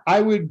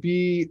 I would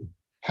be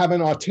have an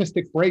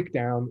autistic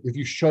breakdown if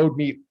you showed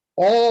me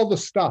all the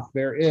stuff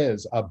there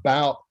is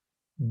about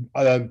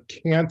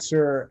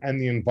cancer and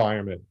the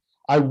environment.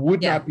 I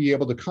would Yeah. not be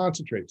able to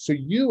concentrate. So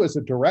you as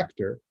a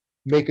director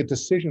make a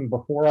decision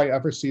before I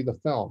ever see the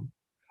film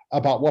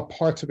about what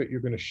parts of it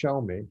you're going to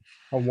show me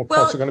and what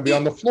parts are Well, going to be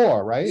on the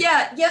floor, right?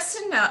 yeah, yes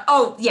and no.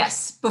 Oh,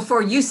 yes,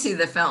 before you see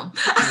the film.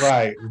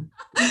 Right.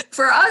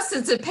 For us,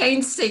 it's a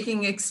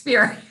painstaking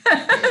experience.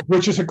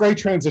 Which is a great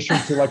transition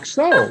to like,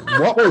 so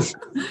what was,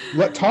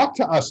 talk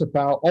to us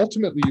about,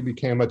 ultimately you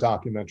became a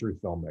documentary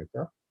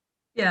filmmaker.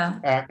 Yeah.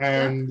 Yeah.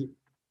 And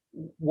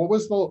what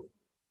was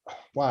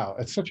wow,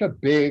 it's such a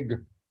big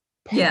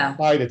Yeah.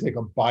 pie to take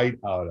a bite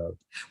out of.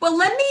 Well,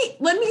 let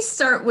me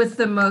start with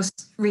the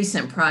most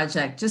recent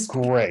project, just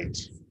because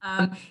Great.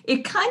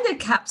 it kind of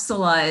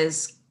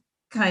capsulized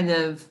kind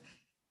of.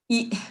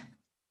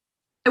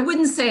 I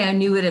wouldn't say I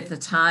knew it at the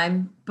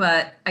time,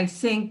 but I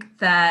think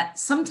that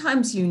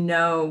sometimes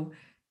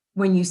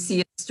when you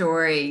see a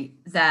story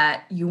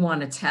that you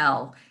want to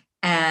tell,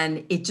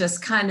 and it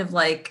just kind of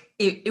like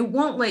it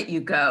won't let you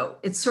go.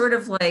 It's sort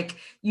of like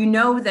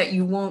that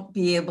you won't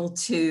be able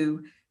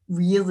to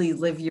really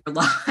live your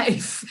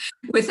life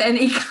with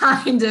any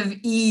kind of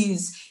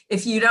ease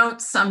if you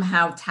don't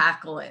somehow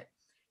tackle it.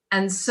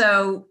 And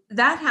so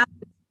that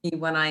happened to me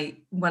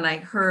when I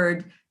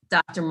heard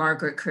Dr.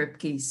 Margaret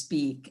Kripke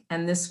speak,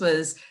 and this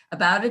was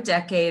about a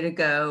decade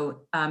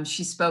ago.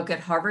 She spoke at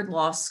Harvard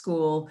Law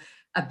School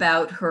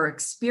about her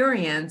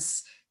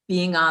experience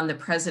being on the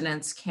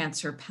president's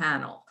cancer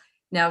panel.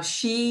 Now,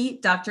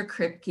 Dr.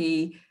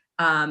 Kripke,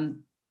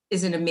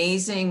 is an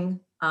amazing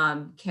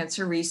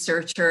cancer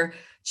researcher.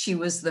 She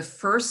was the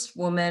first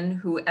woman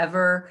who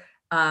ever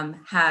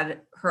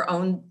had her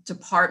own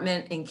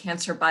department in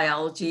cancer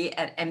biology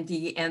at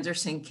MD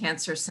Anderson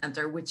Cancer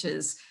Center, which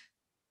is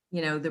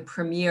the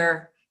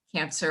premier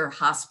cancer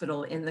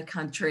hospital in the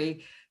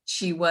country.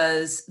 She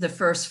was the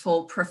first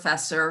full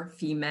professor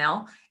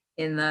female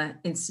in the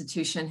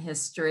institution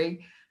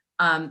history.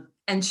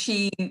 And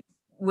she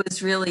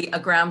was really a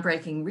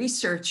groundbreaking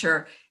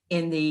researcher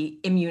in the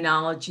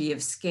immunology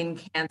of skin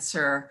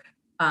cancer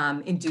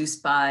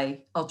induced by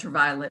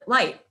ultraviolet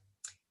light.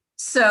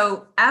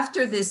 So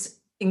after this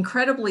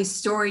incredibly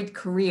storied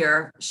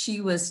career,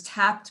 she was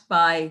tapped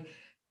by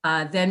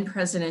then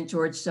President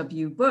George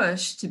W.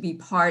 Bush to be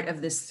part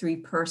of this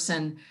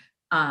 3-person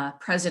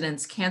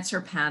president's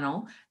cancer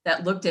panel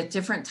that looked at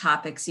different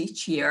topics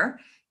each year.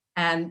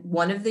 And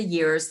one of the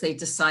years they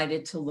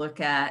decided to look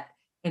at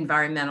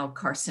environmental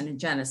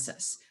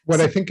carcinogenesis.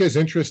 What I think is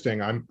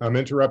interesting, I'm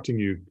interrupting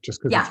you just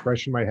because Yeah. it's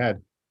fresh in my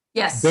head.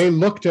 Yes. They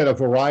looked at a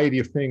variety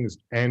of things,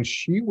 and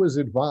she was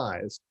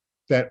advised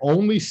that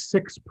only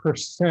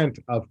 6%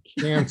 of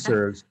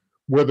cancers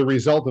were the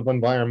result of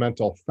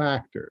environmental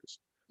factors.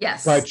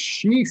 Yes. But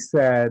she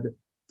said,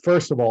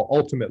 first of all,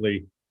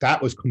 ultimately,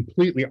 that was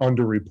completely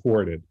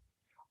underreported,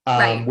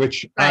 Right.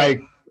 which Right.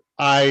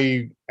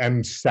 I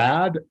am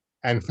sad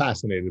and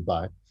fascinated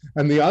by.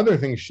 And the other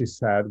thing she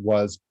said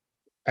was,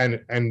 and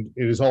it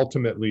is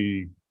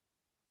ultimately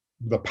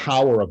the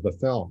power of the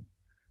film,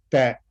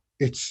 that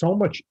it's so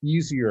much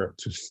easier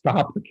to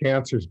stop the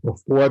cancers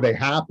before they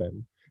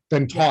happen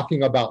than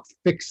talking about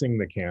fixing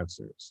the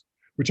cancers,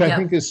 which I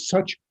think is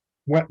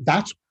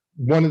that's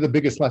one of the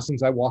biggest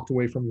lessons I walked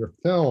away from your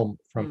film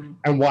from,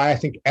 and why I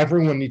think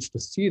everyone needs to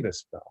see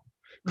this film,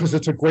 because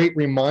it's a great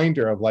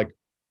reminder of like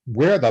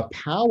where the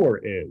power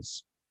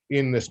is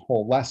in this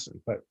whole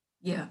lesson. But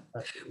yeah,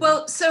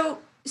 well, so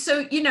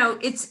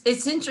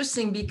it's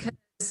interesting because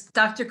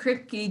Dr.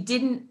 Kripke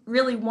didn't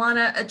really want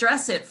to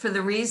address it for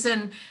the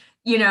reason,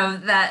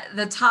 that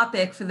the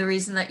topic, for the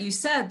reason that you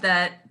said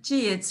that,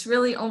 gee, it's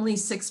really only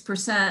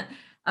 6%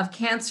 of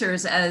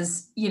cancers,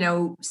 as,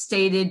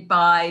 stated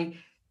by,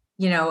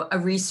 a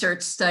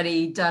research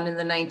study done in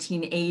the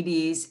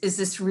 1980s. Is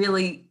this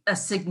really a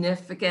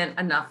significant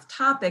enough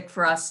topic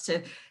for us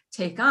to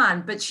take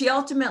on? But she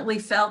ultimately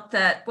felt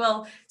that,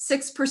 well,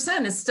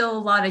 6% is still a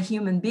lot of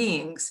human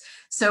beings.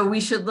 So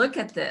we should look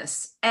at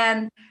this.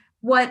 And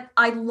what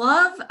I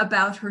love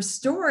about her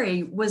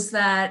story was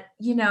that,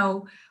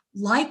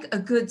 like a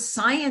good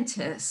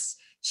scientist,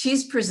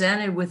 she's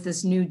presented with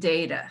this new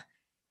data.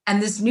 And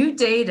this new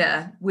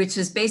data, which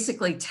is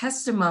basically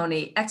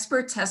testimony,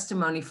 expert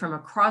testimony from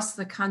across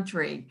the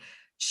country,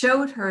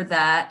 showed her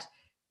that,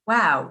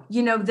 wow,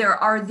 there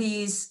are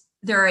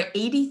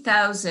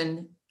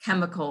 80,000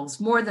 chemicals,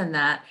 more than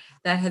that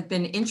have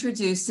been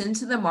introduced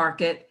into the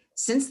market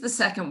since the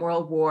Second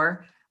World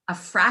War. A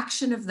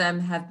fraction of them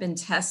have been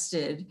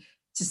tested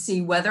to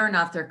see whether or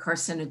not they're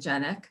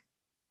carcinogenic.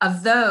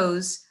 Of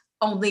those,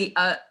 only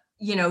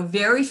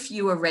very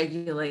few are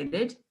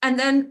regulated, and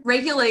then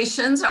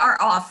regulations are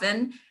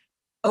often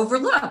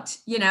overlooked,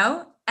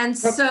 and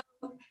so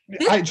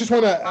I just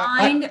want to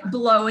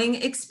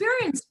mind-blowing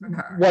experience for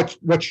her.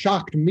 What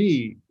shocked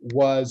me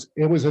was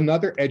it was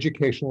another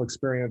educational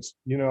experience.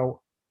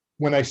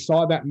 When I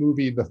saw that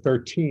movie, The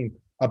 13th,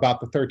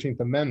 about the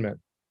 13th Amendment,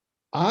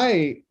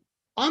 I'm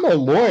a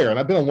lawyer, and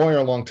I've been a lawyer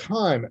a long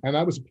time, and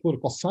I was a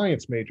political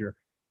science major,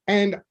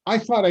 and I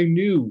thought I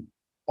knew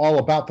all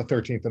about the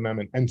 13th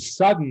Amendment, and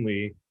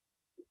suddenly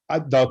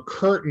the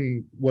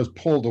curtain was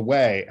pulled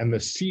away and the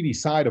seedy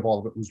side of all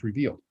of it was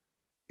revealed.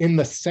 In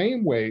the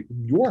same way,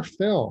 your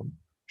film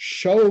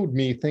showed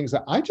me things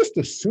that I just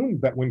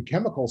assumed that when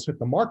chemicals hit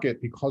the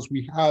market, because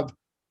we have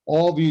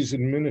all these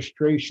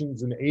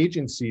administrations and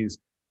agencies,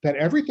 that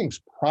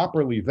everything's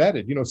properly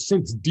vetted.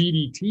 Since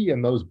DDT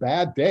in those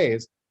bad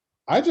days,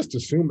 I just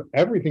assume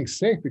everything's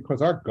safe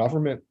because our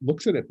government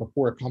looks at it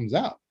before it comes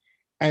out.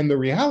 And the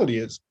reality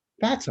is,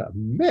 that's a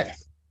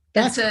myth.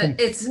 That's a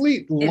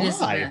complete lie. It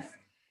is a myth.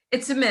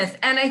 It's a myth.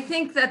 And I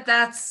think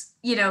that's,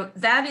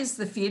 that is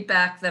the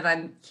feedback that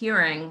I'm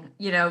hearing,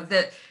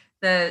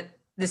 that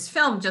this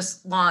film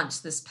just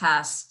launched this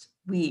past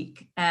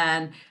week.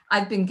 And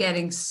I've been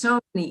getting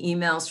so many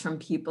emails from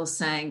people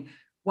saying,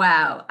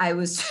 wow, I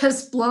was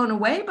just blown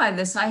away by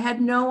this. I had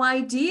no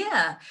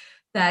idea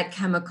that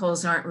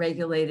chemicals aren't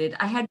regulated.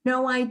 I had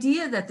no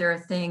idea that there are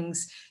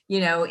things,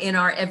 in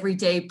our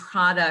everyday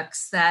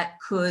products that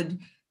could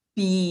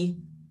be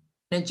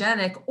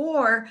carcinogenic,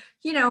 or,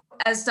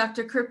 as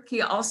Dr.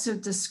 Kripke also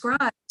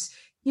describes,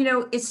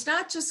 it's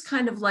not just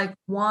kind of like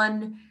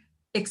one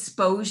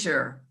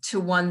exposure to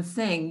one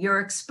thing.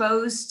 You're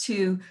exposed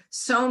to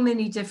so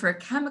many different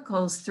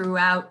chemicals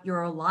throughout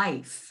your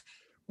life.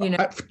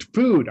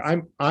 Food.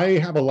 I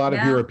have a lot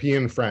of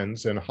European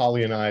friends, and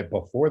Holly and I,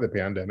 before the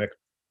pandemic,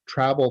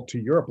 traveled to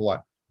Europe a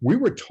lot. We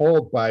were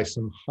told by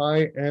some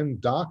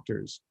high-end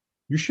doctors,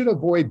 you should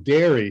avoid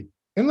dairy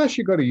unless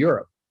you go to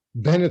Europe.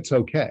 Then it's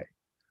okay.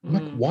 I'm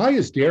like, why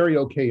is dairy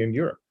okay in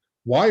Europe?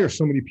 Why are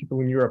so many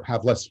people in Europe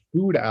have less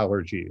food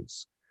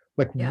allergies?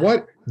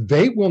 What?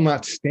 They will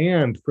not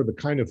stand for the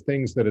kind of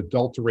things that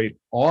adulterate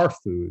our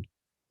food.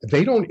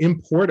 They don't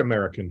import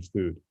American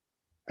food.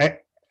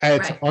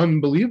 It's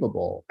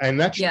unbelievable. And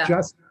that's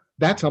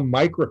that's a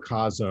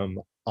microcosm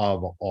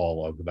of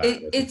all of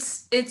that.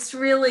 It's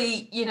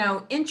really,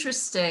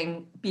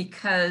 interesting,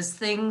 because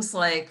things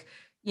like,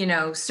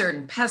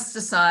 certain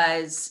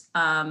pesticides,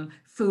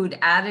 food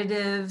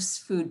additives,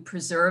 food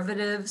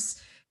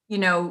preservatives,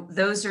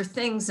 those are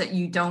things that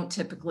you don't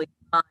typically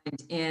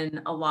find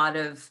in a lot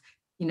of,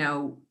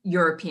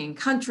 European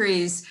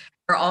countries.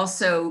 There are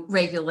also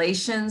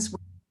regulations,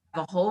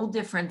 a whole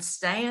different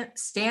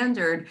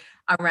standard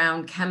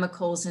around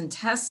chemicals and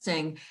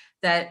testing,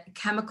 that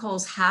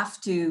chemicals have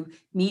to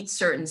meet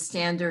certain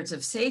standards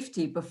of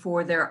safety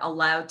before they're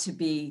allowed to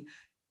be,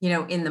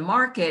 in the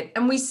market.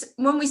 And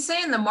when we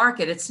say in the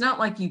market, it's not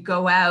like you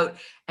go out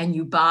and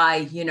you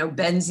buy,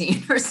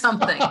 benzene or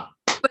something,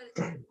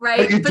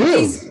 right? You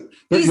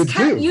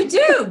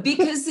do,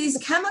 because these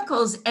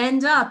chemicals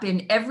end up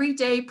in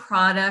everyday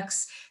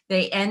products.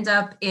 They end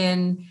up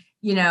in,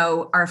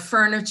 our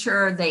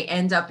furniture. They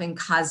end up in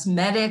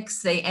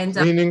cosmetics. They end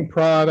up cleaning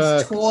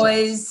products,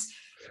 toys.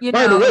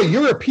 By the way,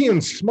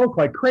 Europeans smoke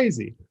like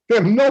crazy. They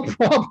have no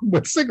problem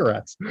with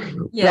cigarettes.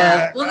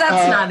 Yeah, well,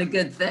 that's not a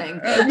good thing.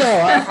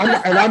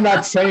 I'm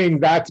not saying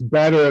that's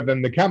better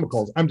than the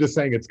chemicals. I'm just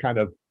saying it's kind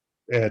of,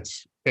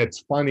 it's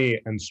funny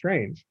and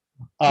strange.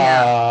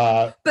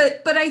 Yeah.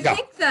 But I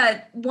think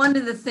that one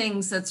of the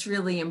things that's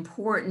really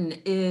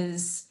important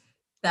is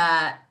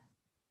that,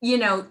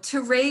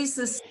 to raise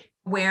this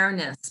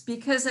awareness,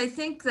 because I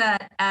think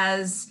that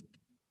as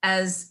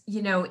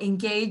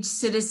engaged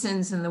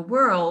citizens in the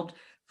world,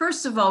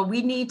 first of all,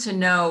 we need to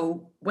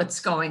know what's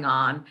going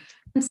on.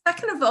 And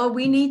second of all,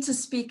 we need to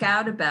speak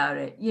out about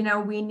it.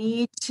 We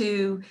need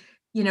to,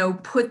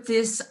 put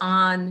this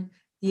on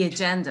the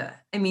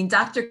agenda. I mean,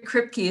 Dr.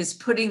 Kripke is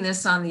putting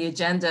this on the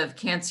agenda of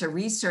cancer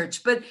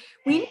research, but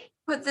we need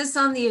to put this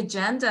on the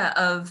agenda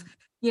of,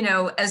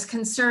 as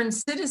concerned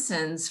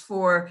citizens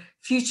for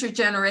future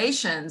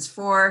generations,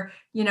 for,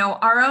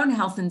 our own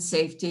health and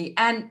safety.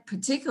 And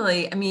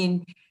particularly, I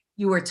mean,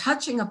 you were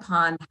touching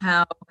upon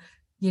how,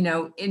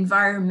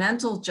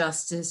 environmental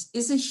justice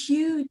is a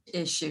huge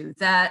issue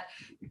that,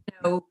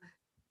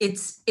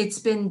 it's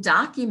been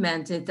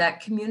documented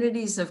that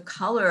communities of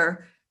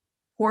color,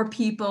 poor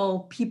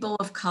people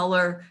of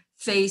color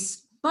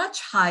face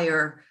much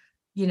higher,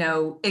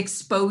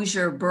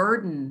 exposure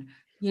burden,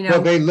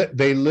 Well,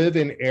 they live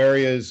in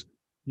areas,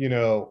 you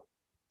know,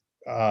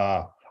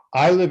 uh,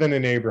 I live in a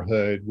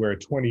neighborhood where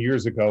 20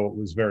 years ago it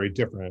was very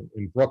different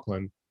in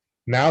Brooklyn.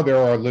 Now there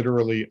are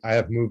literally, I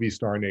have movie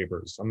star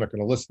neighbors. I'm not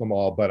going to list them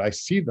all, but I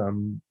see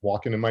them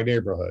walking in my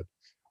neighborhood.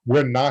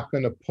 We're not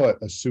going to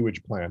put a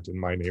sewage plant in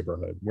my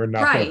neighborhood. We're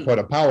not going to right. put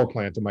a power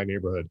plant in my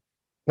neighborhood.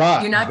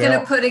 But You're not going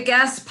to put a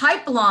gas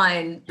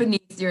pipeline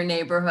beneath your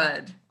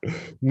neighborhood.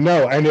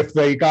 no, and if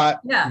they got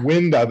Yeah.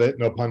 wind of it,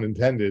 no pun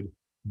intended,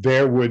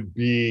 there would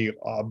be,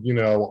 a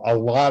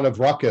lot of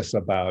ruckus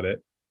about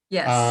it.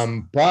 Yes.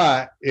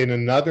 But in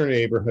another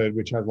neighborhood,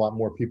 which has a lot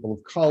more people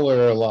of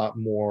color, a lot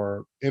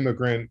more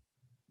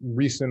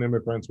recent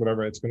immigrants,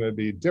 whatever, it's going to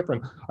be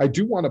different. I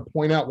do want to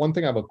point out one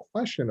thing I have a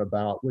question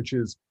about, which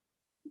is,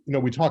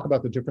 we talk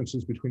about the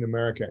differences between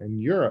America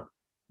and Europe.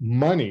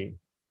 Money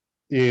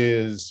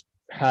has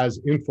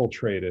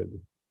infiltrated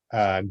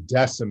and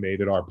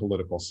decimated our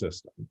political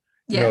system.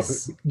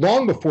 Yes.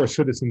 Long before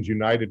Citizens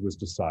United was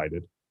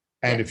decided.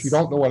 And if you Yes.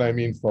 don't know what I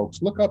mean,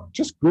 folks,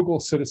 just Google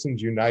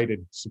Citizens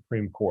United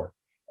Supreme Court,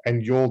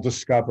 and you'll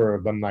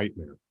discover the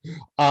nightmare.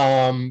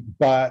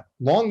 But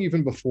long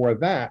even before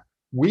that,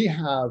 we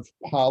have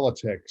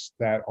politics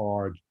that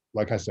are,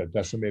 like I said,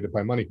 decimated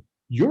by money.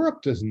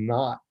 Europe does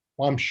not.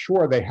 Well, I'm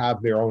sure they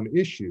have their own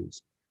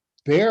issues.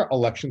 Their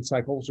election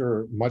cycles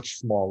are much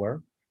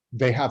smaller.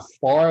 They have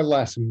far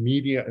less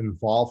media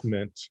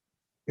involvement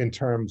in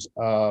terms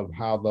of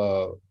how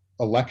the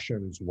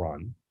elections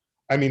run.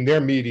 I mean,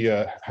 their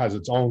media has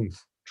its own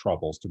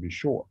troubles, to be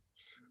sure.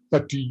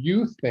 But do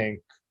you think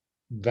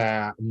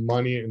that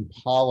money in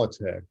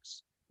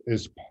politics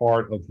is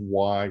part of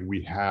why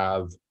we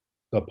have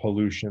the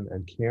pollution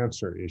and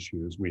cancer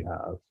issues we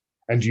have?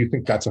 And do you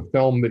think that's a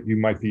film that you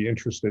might be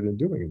interested in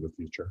doing in the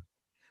future?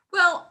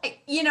 Well,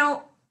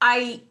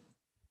 I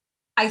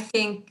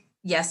think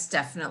yes,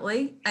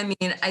 definitely. I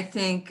mean, I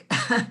think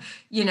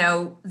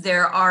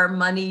there are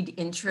moneyed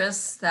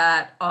interests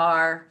that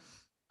are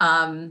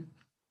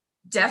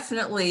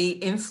definitely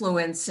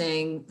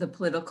influencing the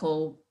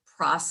political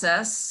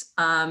process.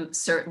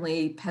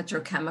 Certainly,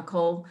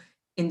 petrochemical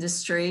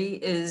industry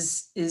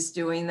is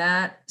doing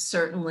that.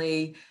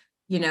 Certainly,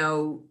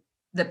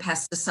 the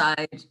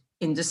pesticide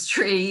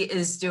industry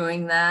is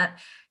doing that.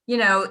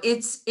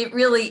 It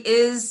really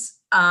is.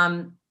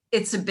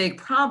 It's a big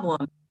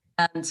problem,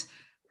 and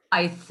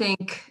I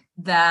think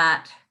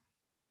that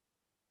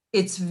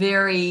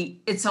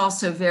it's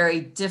also very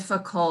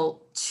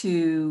difficult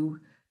to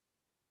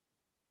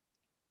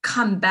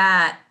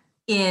combat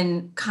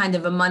in kind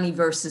of a money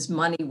versus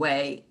money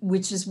way,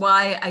 which is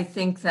why I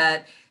think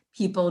that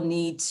people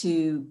need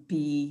to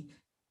be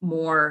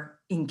more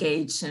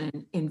engaged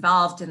and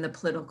involved in the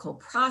political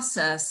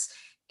process,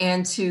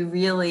 and to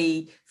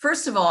really,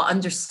 first of all,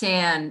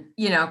 understand,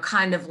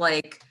 kind of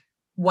like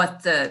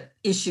what the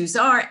issues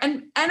are,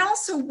 and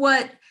also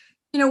what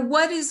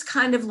is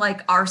kind of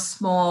like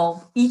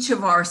each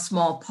of our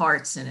small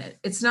parts in it.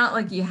 It's not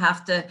like you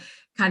have to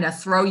kind of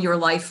throw your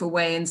life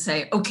away and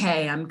say,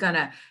 okay, I'm going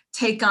to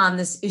take on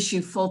this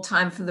issue full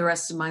time for the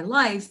rest of my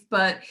life.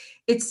 But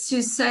it's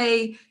to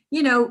say,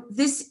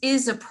 this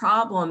is a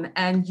problem,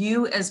 and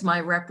you, as my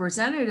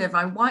representative,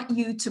 I want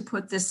you to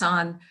put this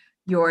on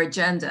your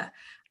agenda.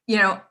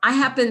 I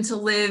happen to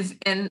live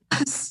in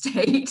a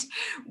state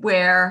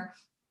where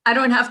I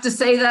don't have to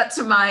say that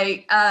to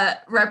my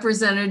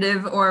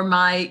representative or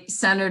my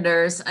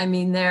senators. I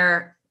mean,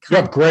 they're You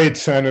have great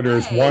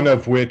senators, Hey. one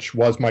of which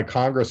was my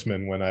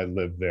congressman when I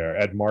lived there,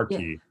 Ed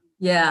Markey.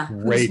 Yeah,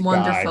 Great who's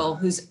wonderful,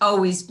 who's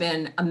always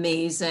been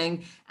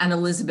amazing, and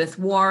Elizabeth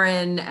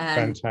Warren,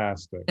 and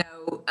Fantastic.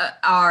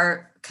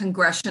 our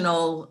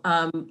congressional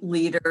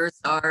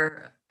leaders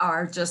are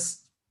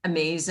just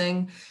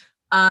amazing.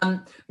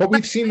 But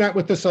we've seen that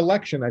with this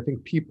election. I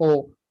think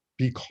people,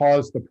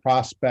 because the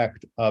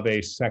prospect of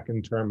a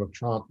second term of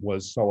Trump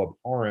was so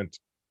abhorrent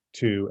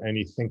to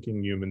any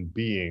thinking human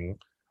being.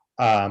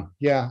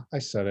 Yeah, I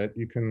said it.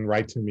 You can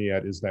write to me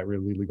at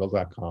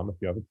isthatreallylegal.com if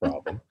you have a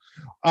problem.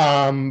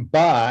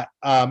 But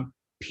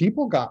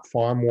people got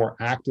far more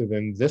active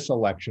in this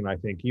election, I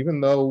think,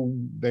 even though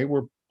they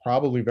were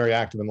probably very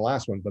active in the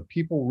last one, but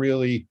people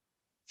really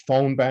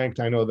phone banked.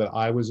 I know that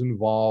I was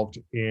involved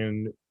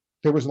in,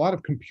 there was a lot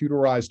of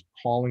computerized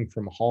calling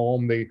from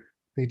home. They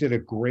did a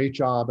great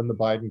job in the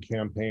Biden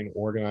campaign,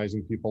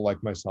 organizing people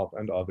like myself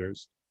and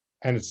others.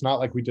 And it's not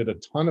like we did a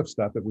ton of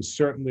stuff. It was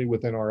certainly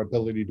within our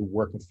ability to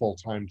work a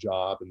full-time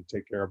job and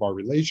take care of our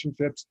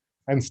relationships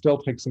and still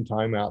take some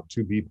time out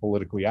to be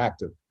politically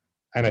active.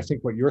 And I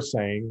think what you're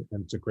saying,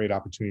 and it's a great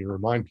opportunity to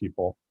remind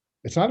people,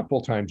 it's not a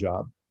full-time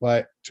job,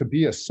 but to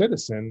be a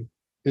citizen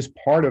is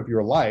part of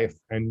your life,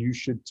 and you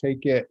should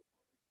take it,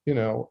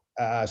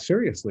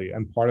 seriously.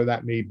 And part of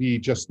that may be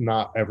just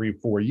not every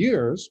 4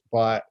 years,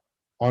 but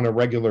on a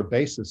regular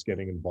basis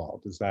getting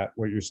involved. Is that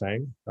what you're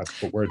saying? That's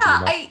the words in Yeah,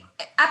 your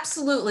mouth.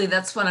 absolutely.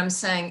 That's what I'm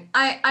saying.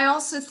 I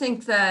also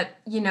think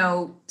that,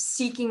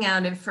 seeking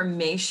out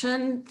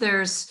information,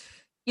 there's,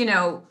 you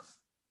know,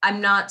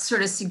 I'm not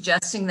sort of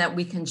suggesting that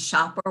we can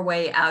shop our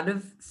way out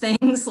of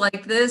things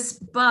like this,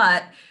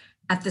 but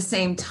at the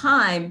same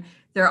time,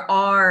 there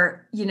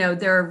are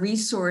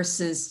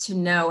resources to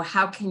know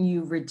how can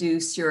you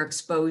reduce your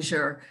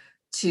exposure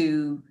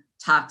to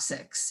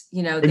toxics.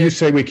 When you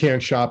say we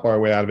can't shop our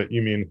way out of it,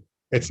 you mean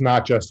it's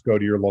not just go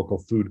to your local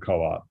food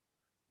co-op,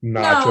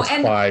 not no,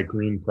 just buy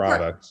green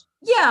products.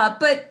 Yeah,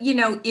 but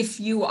if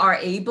you are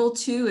able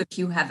to, if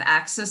you have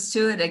access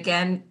to it,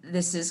 again,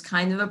 this is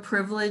kind of a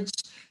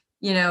privileged,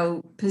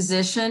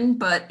 position,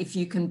 but if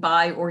you can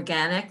buy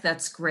organic,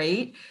 that's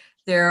great.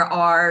 There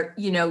are,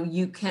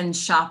 you can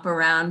shop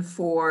around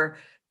for,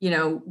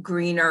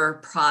 greener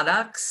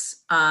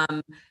products.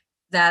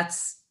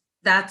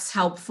 That's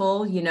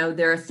helpful.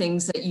 There are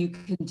things that you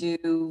can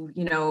do,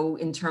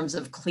 in terms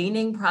of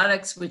cleaning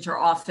products, which are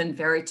often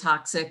very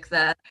toxic,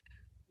 that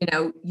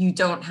you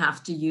don't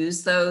have to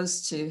use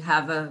those to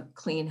have a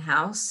clean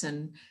house,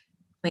 and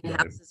clean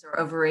Right. houses are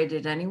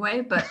overrated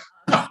anyway, but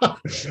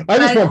I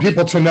just want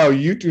people to know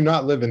you do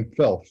not live in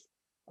filth.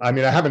 I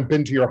mean, I haven't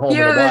been to your home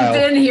you in a haven't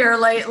while. been here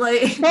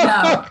lately.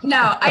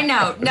 No, I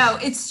know. No,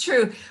 it's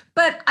true.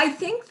 But I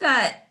think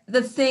that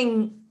the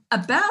thing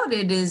about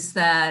it is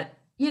that,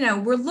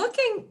 we're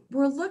looking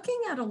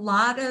at a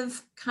lot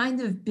of kind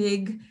of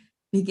big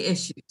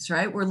issues,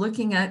 right? We're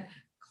looking at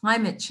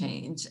climate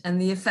change and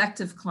the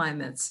effect of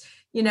climates.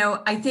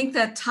 I think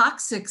that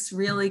toxics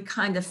really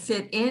kind of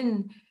fit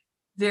in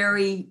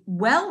very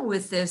well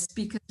with this,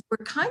 because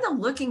we're kind of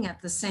looking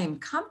at the same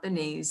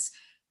companies,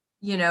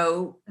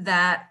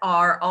 that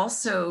are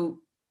also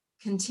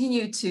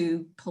continue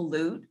to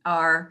pollute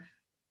our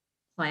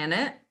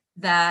planet,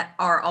 that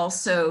are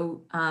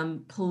also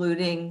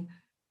polluting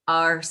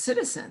our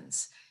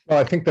citizens. Well,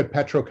 I think that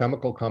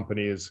petrochemical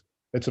companies,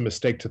 it's a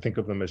mistake to think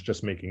of them as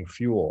just making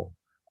fuel.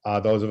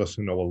 Those of us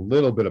who know a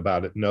little bit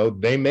about it know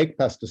they make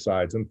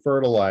pesticides and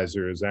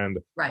fertilizers and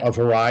Right. a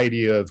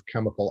variety of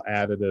chemical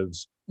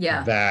additives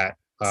Yeah. that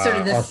Sort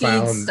of the are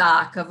found.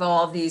 feedstock of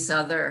all these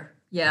other,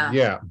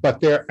 Yeah,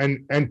 but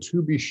and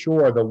to be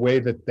sure, the way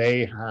that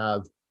they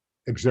have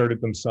exerted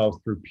themselves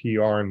through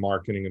PR and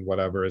marketing and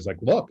whatever is like,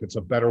 look, it's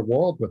a better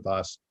world with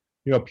us.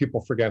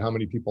 People forget how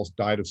many people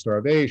died of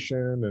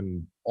starvation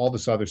and all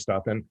this other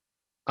stuff. And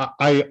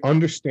I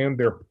understand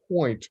their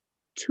point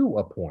to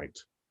a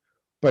point,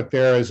 but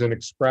there is an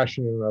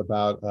expression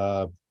about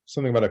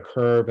something about a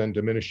curve and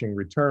diminishing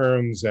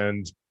returns,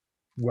 and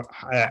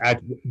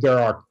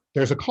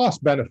there's a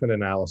cost benefit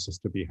analysis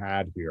to be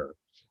had here.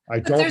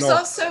 But there's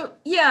also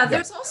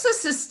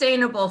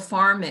sustainable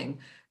farming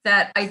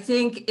that I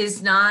think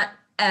is not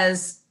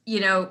as,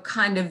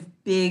 kind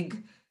of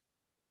big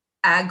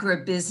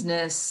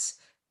agribusiness,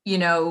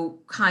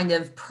 kind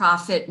of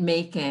profit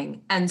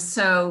making. And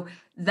so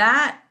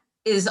that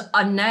is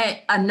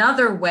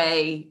another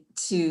way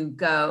to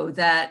go.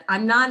 That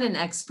I'm not an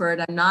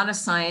expert, I'm not a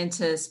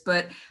scientist,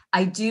 but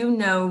I do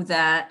know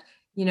that,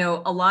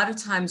 a lot of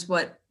times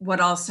what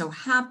also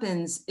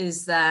happens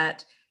is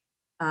that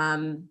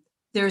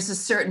there's a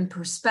certain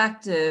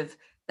perspective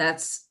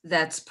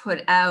that's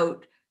put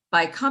out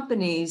by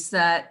companies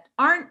that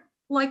aren't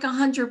like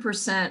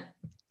 100%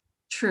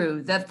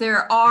 true, that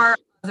there are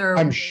other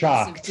I'm ways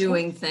shocked. of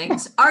doing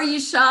things. Are you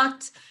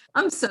shocked?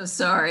 I'm so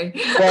sorry.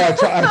 Well,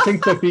 I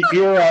think that the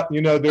era,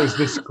 there's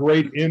this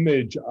great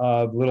image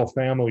of little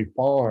family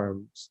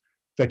farms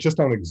that just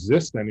don't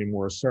exist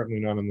anymore,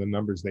 certainly not in the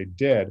numbers they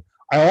did.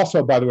 I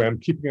also, by the way, I'm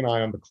keeping an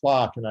eye on the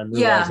clock, and I'm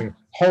realizing,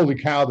 holy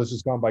cow, this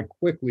has gone by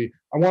quickly.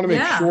 I want to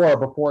make sure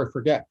before I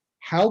forget,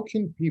 how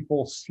can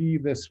people see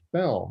this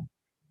film?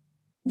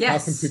 Yes. How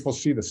can people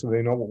see this so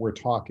they know what we're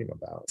talking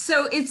about?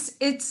 So it's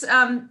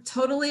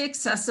totally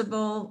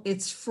accessible.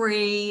 It's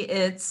free.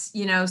 It's,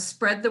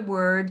 spread the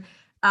word.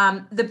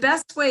 The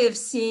best way of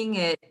seeing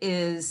it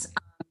is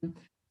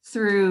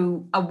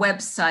through a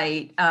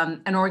website,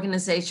 an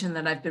organization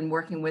that I've been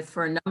working with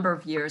for a number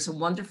of years, a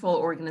wonderful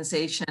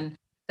organization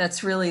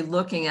that's really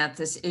looking at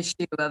this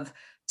issue of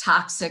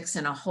toxics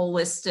in a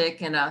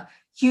holistic and a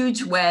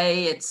huge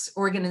way. It's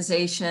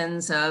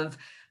organizations of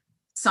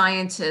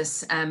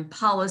scientists and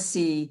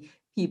policy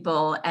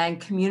people and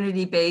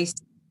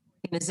community-based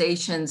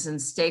organizations and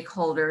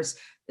stakeholders.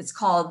 It's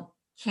called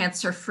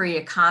Cancer Free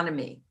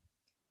Economy.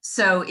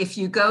 So if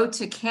you go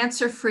to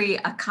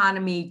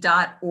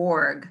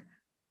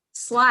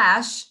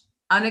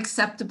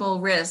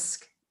cancerfreeeconomy.org/unacceptable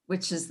risk,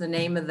 which is the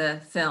name of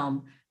the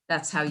film,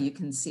 that's how you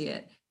can see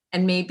it.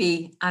 And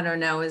maybe, I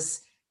don't know,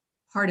 as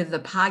part of the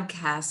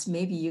podcast,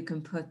 maybe you can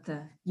put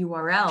the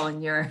URL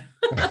in your...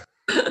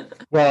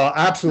 Well,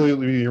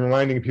 absolutely. You're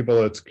reminding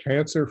people it's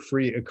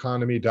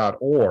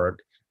cancerfreeeconomy.org.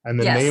 And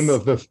the name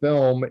of the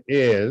film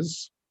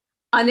is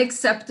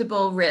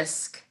Unacceptable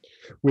Risk.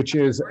 which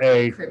is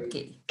a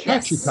Kripke.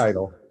 catchy Yes.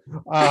 title.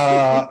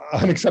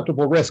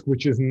 Unacceptable Risk,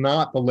 which is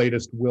not the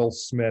latest Will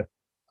Smith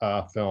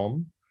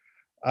film.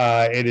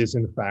 It is,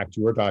 in fact,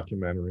 your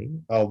documentary,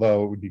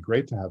 although it would be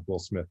great to have Will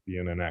Smith be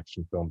in an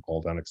action film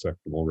called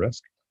Unacceptable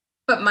Risk.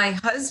 But my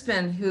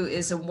husband, who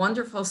is a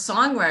wonderful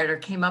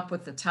songwriter, came up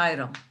with the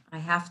title. I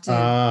have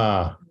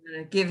to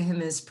give him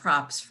his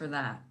props for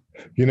that.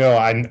 You know,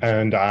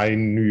 I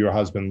knew your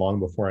husband long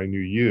before I knew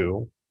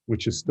you,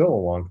 which is still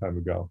a long time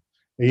ago.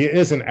 He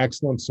is an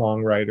excellent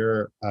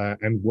songwriter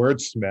and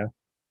wordsmith.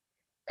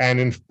 And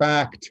in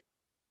fact,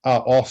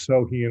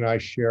 also he and I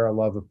share a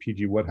love of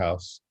P.G.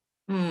 Wodehouse.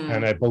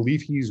 And I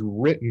believe he's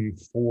written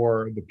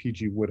for the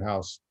P.G.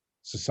 Wodehouse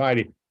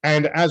Society.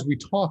 And as we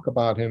talk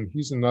about him,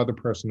 he's another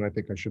person I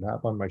think I should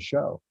have on my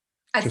show.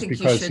 I think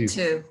you should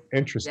too.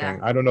 Interesting. Yeah.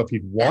 I don't know if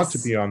he'd want to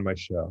be on my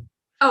show.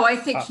 Oh, I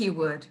think he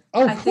would.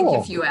 I cool. think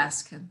if you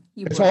ask him,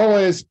 it's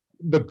always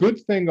the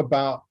good thing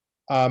about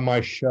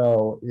my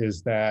show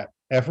is that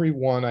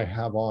everyone I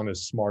have on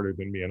is smarter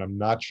than me, and I'm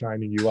not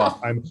shining you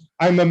up.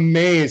 I'm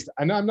amazed,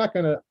 and I'm not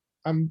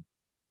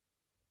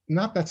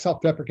that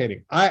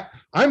self-deprecating.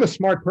 I'm a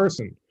smart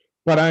person,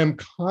 but I am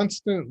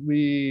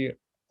constantly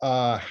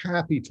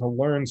happy to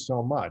learn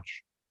so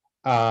much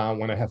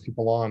when I have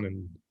people on,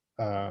 and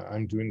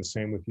I'm doing the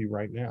same with you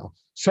right now.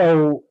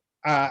 So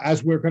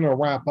as we're going to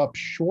wrap up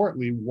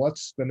shortly,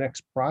 what's the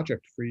next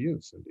project for you,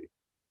 Cindy?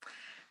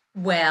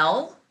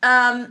 Well,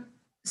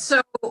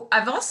 so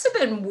I've also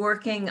been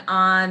working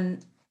on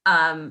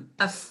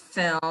a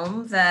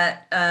film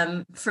that,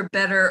 for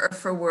better or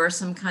for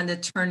worse, I'm kind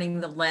of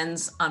turning the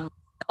lens on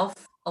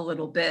myself a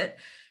little bit.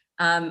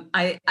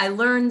 I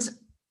learned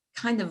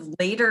kind of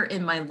later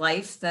in my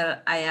life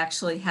that I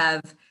actually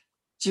have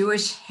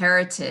Jewish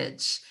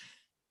heritage,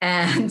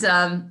 and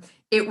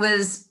it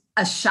was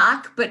a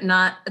shock, but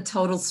not a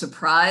total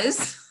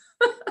surprise.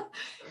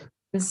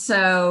 And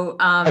so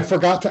I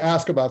forgot to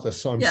ask about this,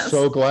 so I'm yes.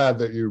 so glad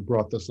that you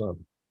brought this up.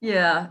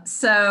 Yeah.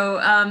 So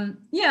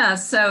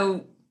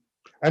so.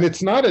 And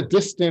it's not a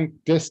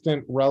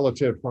distant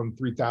relative from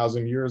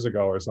 3,000 years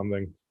ago or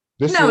something.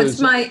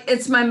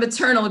 It's my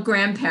maternal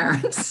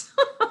grandparents.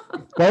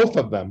 Both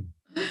of them.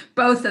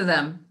 Both of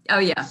them. Oh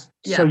yeah.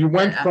 So you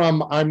went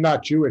from I'm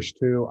not Jewish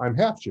to I'm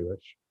half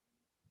Jewish.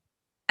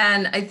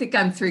 And I think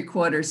I'm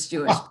 3/4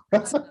 Jewish.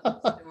 That's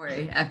another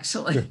story,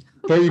 actually.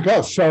 There you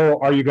go. So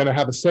are you going to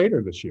have a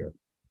Seder this year?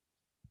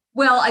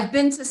 Well, I've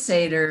been to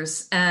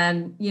Seders,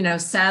 and,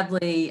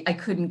 sadly, I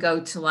couldn't go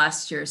to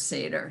last year's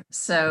Seder.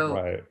 So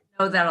right.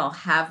 I know that I'll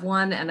have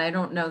one, and I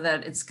don't know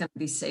that it's going to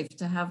be safe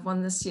to have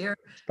one this year.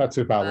 That's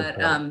a valid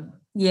point.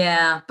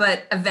 Yeah,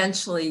 but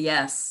eventually,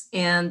 yes.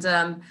 And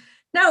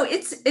no,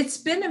 it's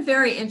been a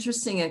very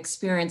interesting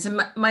experience. And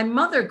my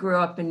mother grew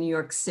up in New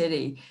York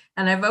City,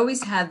 and I've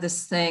always had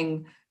this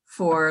thing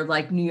for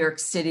like New York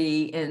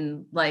City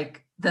in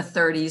like the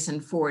 30s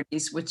and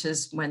 40s, which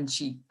is when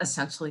she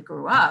essentially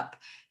grew up.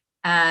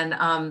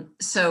 And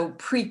so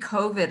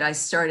pre-COVID, I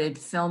started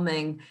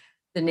filming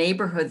the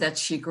neighborhood that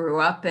she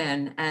grew up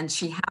in, and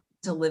she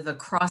happened to live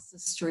across the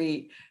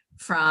street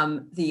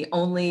from the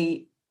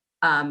only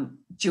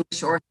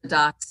Jewish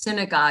Orthodox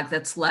synagogue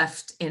that's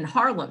left in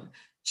Harlem.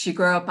 She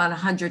grew up on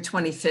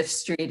 125th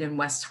Street in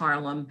West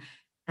Harlem,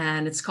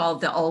 and it's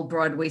called the Old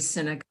Broadway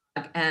Synagogue.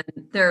 And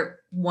they're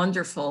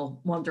wonderful,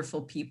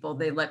 wonderful people.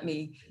 They let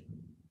me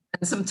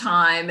spend some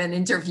time and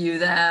interview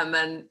them,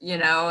 and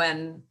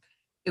and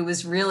it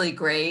was really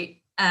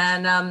great.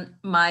 And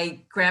my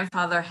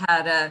grandfather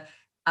had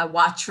a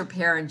watch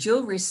repair and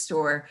jewelry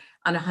store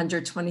on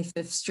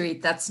 125th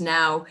Street. That's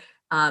now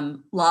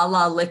La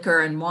La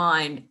Liquor and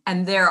Wine.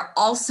 And they're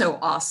also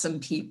awesome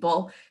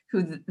people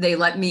who they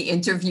let me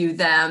interview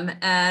them.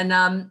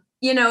 And,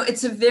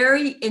 it's a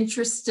very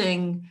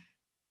interesting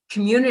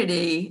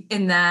community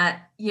in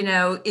that,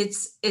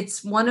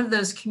 it's one of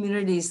those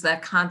communities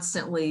that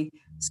constantly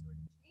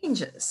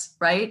changes,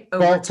 right?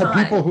 Over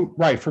time.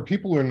 For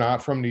people who are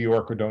not from New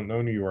York or don't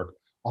know New York,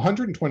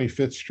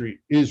 125th Street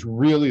is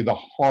really the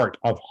heart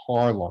of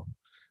Harlem.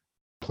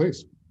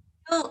 Please.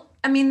 Well,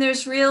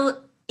 there's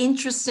real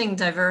interesting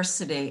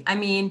diversity.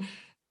 My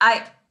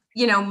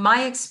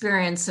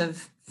experience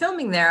of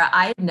filming there,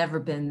 I had never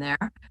been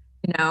there,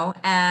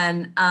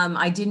 and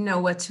I didn't know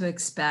what to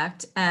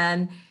expect.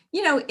 And,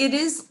 it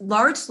is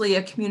largely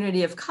a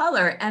community of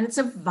color, and it's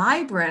a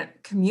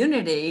vibrant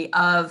community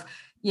of,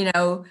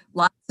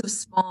 lots of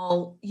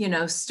small,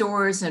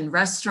 stores and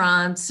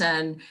restaurants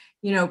and,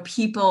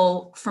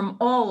 people from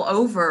all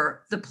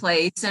over the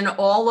place and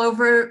all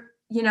over,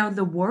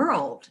 the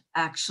world,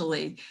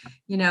 actually.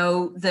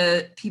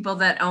 The people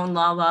that own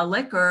La La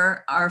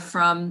Liquor are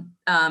from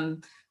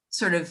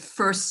sort of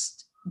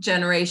first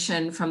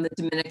generation from the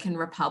Dominican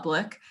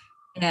Republic.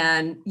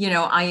 And,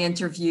 I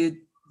interviewed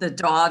the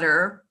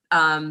daughter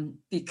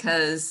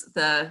because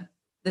the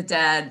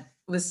dad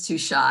was too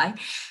shy.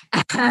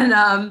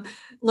 And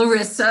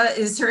Larissa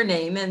is her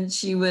name, and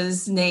she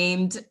was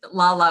named,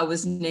 Lala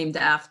was named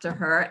after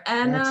her.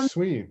 And that's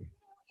sweet.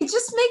 It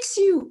just makes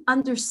you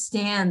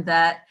understand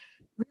that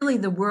really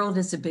the world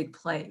is a big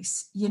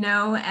place,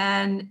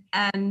 and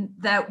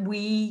that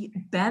we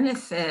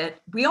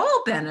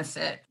all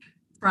benefit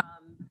from,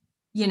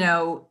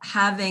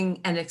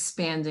 having an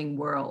expanding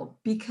world,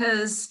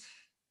 because,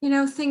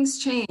 things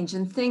change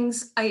and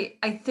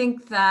I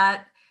think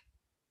that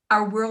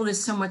our world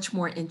is so much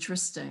more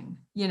interesting,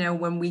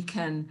 when we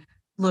can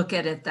look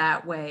at it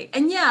that way.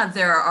 And yeah,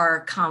 there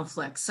are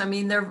conflicts. I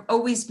mean, there have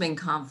always been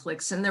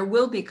conflicts and there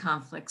will be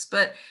conflicts,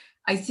 but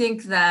I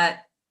think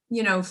that,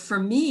 for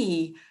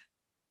me,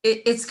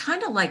 it's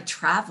kind of like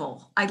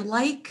travel. I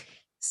like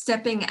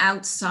stepping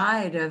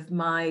outside of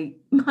my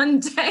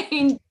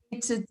mundane day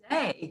to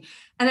day.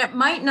 And it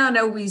might not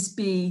always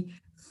be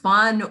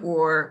fun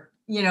or,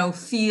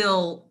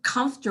 feel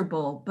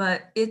comfortable,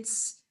 but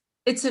it's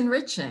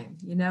enriching.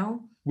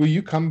 Will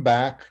you come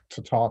back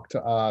to talk to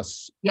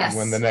us Yes.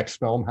 when the next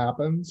film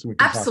happens? We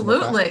can talk about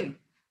that? Absolutely.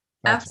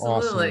 That's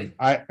Absolutely. awesome.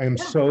 I am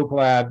Yeah. so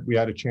glad we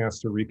had a chance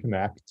to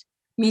reconnect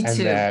Me and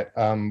too. that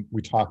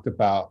we talked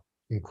about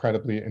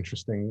incredibly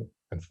interesting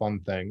and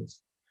fun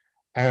things.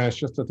 And it's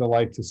just a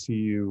delight to see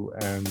you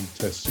and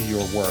to see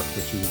your work,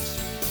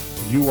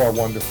 you are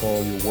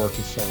wonderful. Your work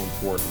is so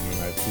important,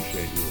 and I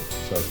appreciate you.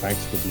 So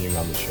thanks for being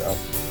on the show.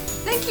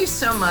 Thank you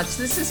so much.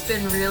 This has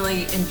been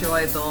really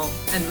enjoyable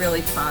and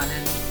really fun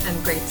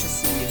and great to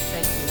see you.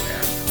 Thank you,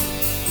 Eric.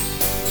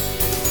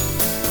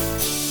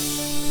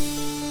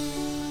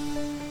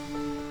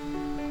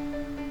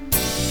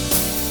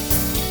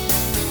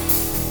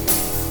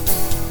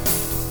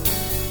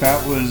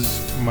 That was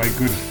my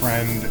good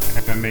friend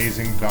and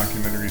amazing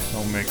documentary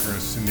filmmaker,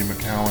 Cindy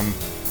McCowan.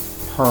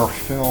 Her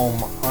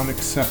film,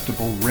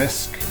 Unacceptable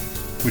Risk,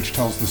 which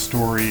tells the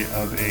story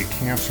of a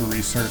cancer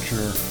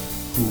researcher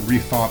who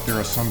rethought their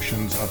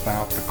assumptions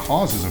about the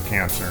causes of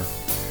cancer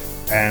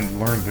and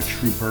learned the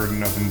true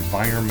burden of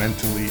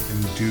environmentally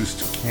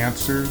induced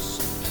cancers.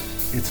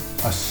 It's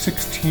a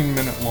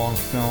 16-minute long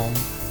film.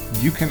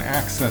 You can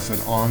access it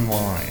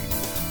online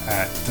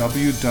at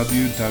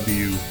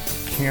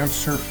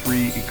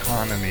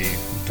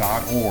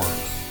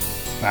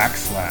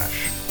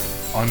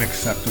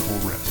www.cancerfreeeconomy.org/unacceptable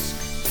risk.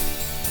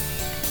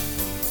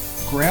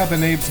 Grab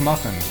an Abe's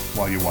muffin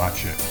while you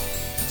watch it.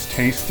 It's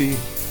tasty,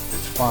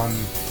 it's fun,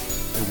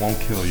 it won't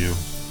kill you.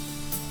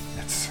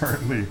 It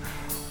certainly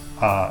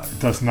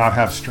does not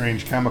have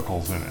strange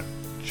chemicals in it,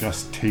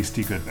 just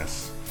tasty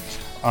goodness.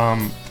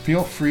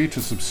 Feel free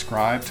to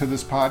subscribe to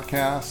this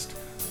podcast.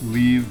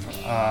 Leave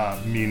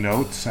me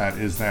notes at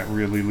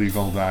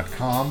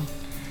isthatreallylegal.com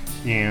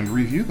and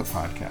review the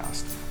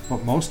podcast.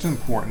 But most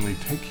importantly,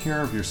 take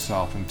care of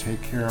yourself and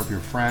take care of your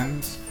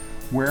friends.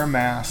 Wear a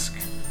mask,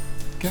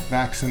 get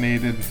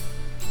vaccinated,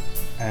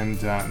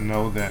 and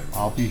know that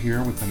I'll be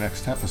here with the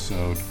next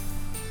episode.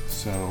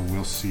 So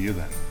we'll see you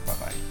then.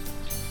 Bye-bye.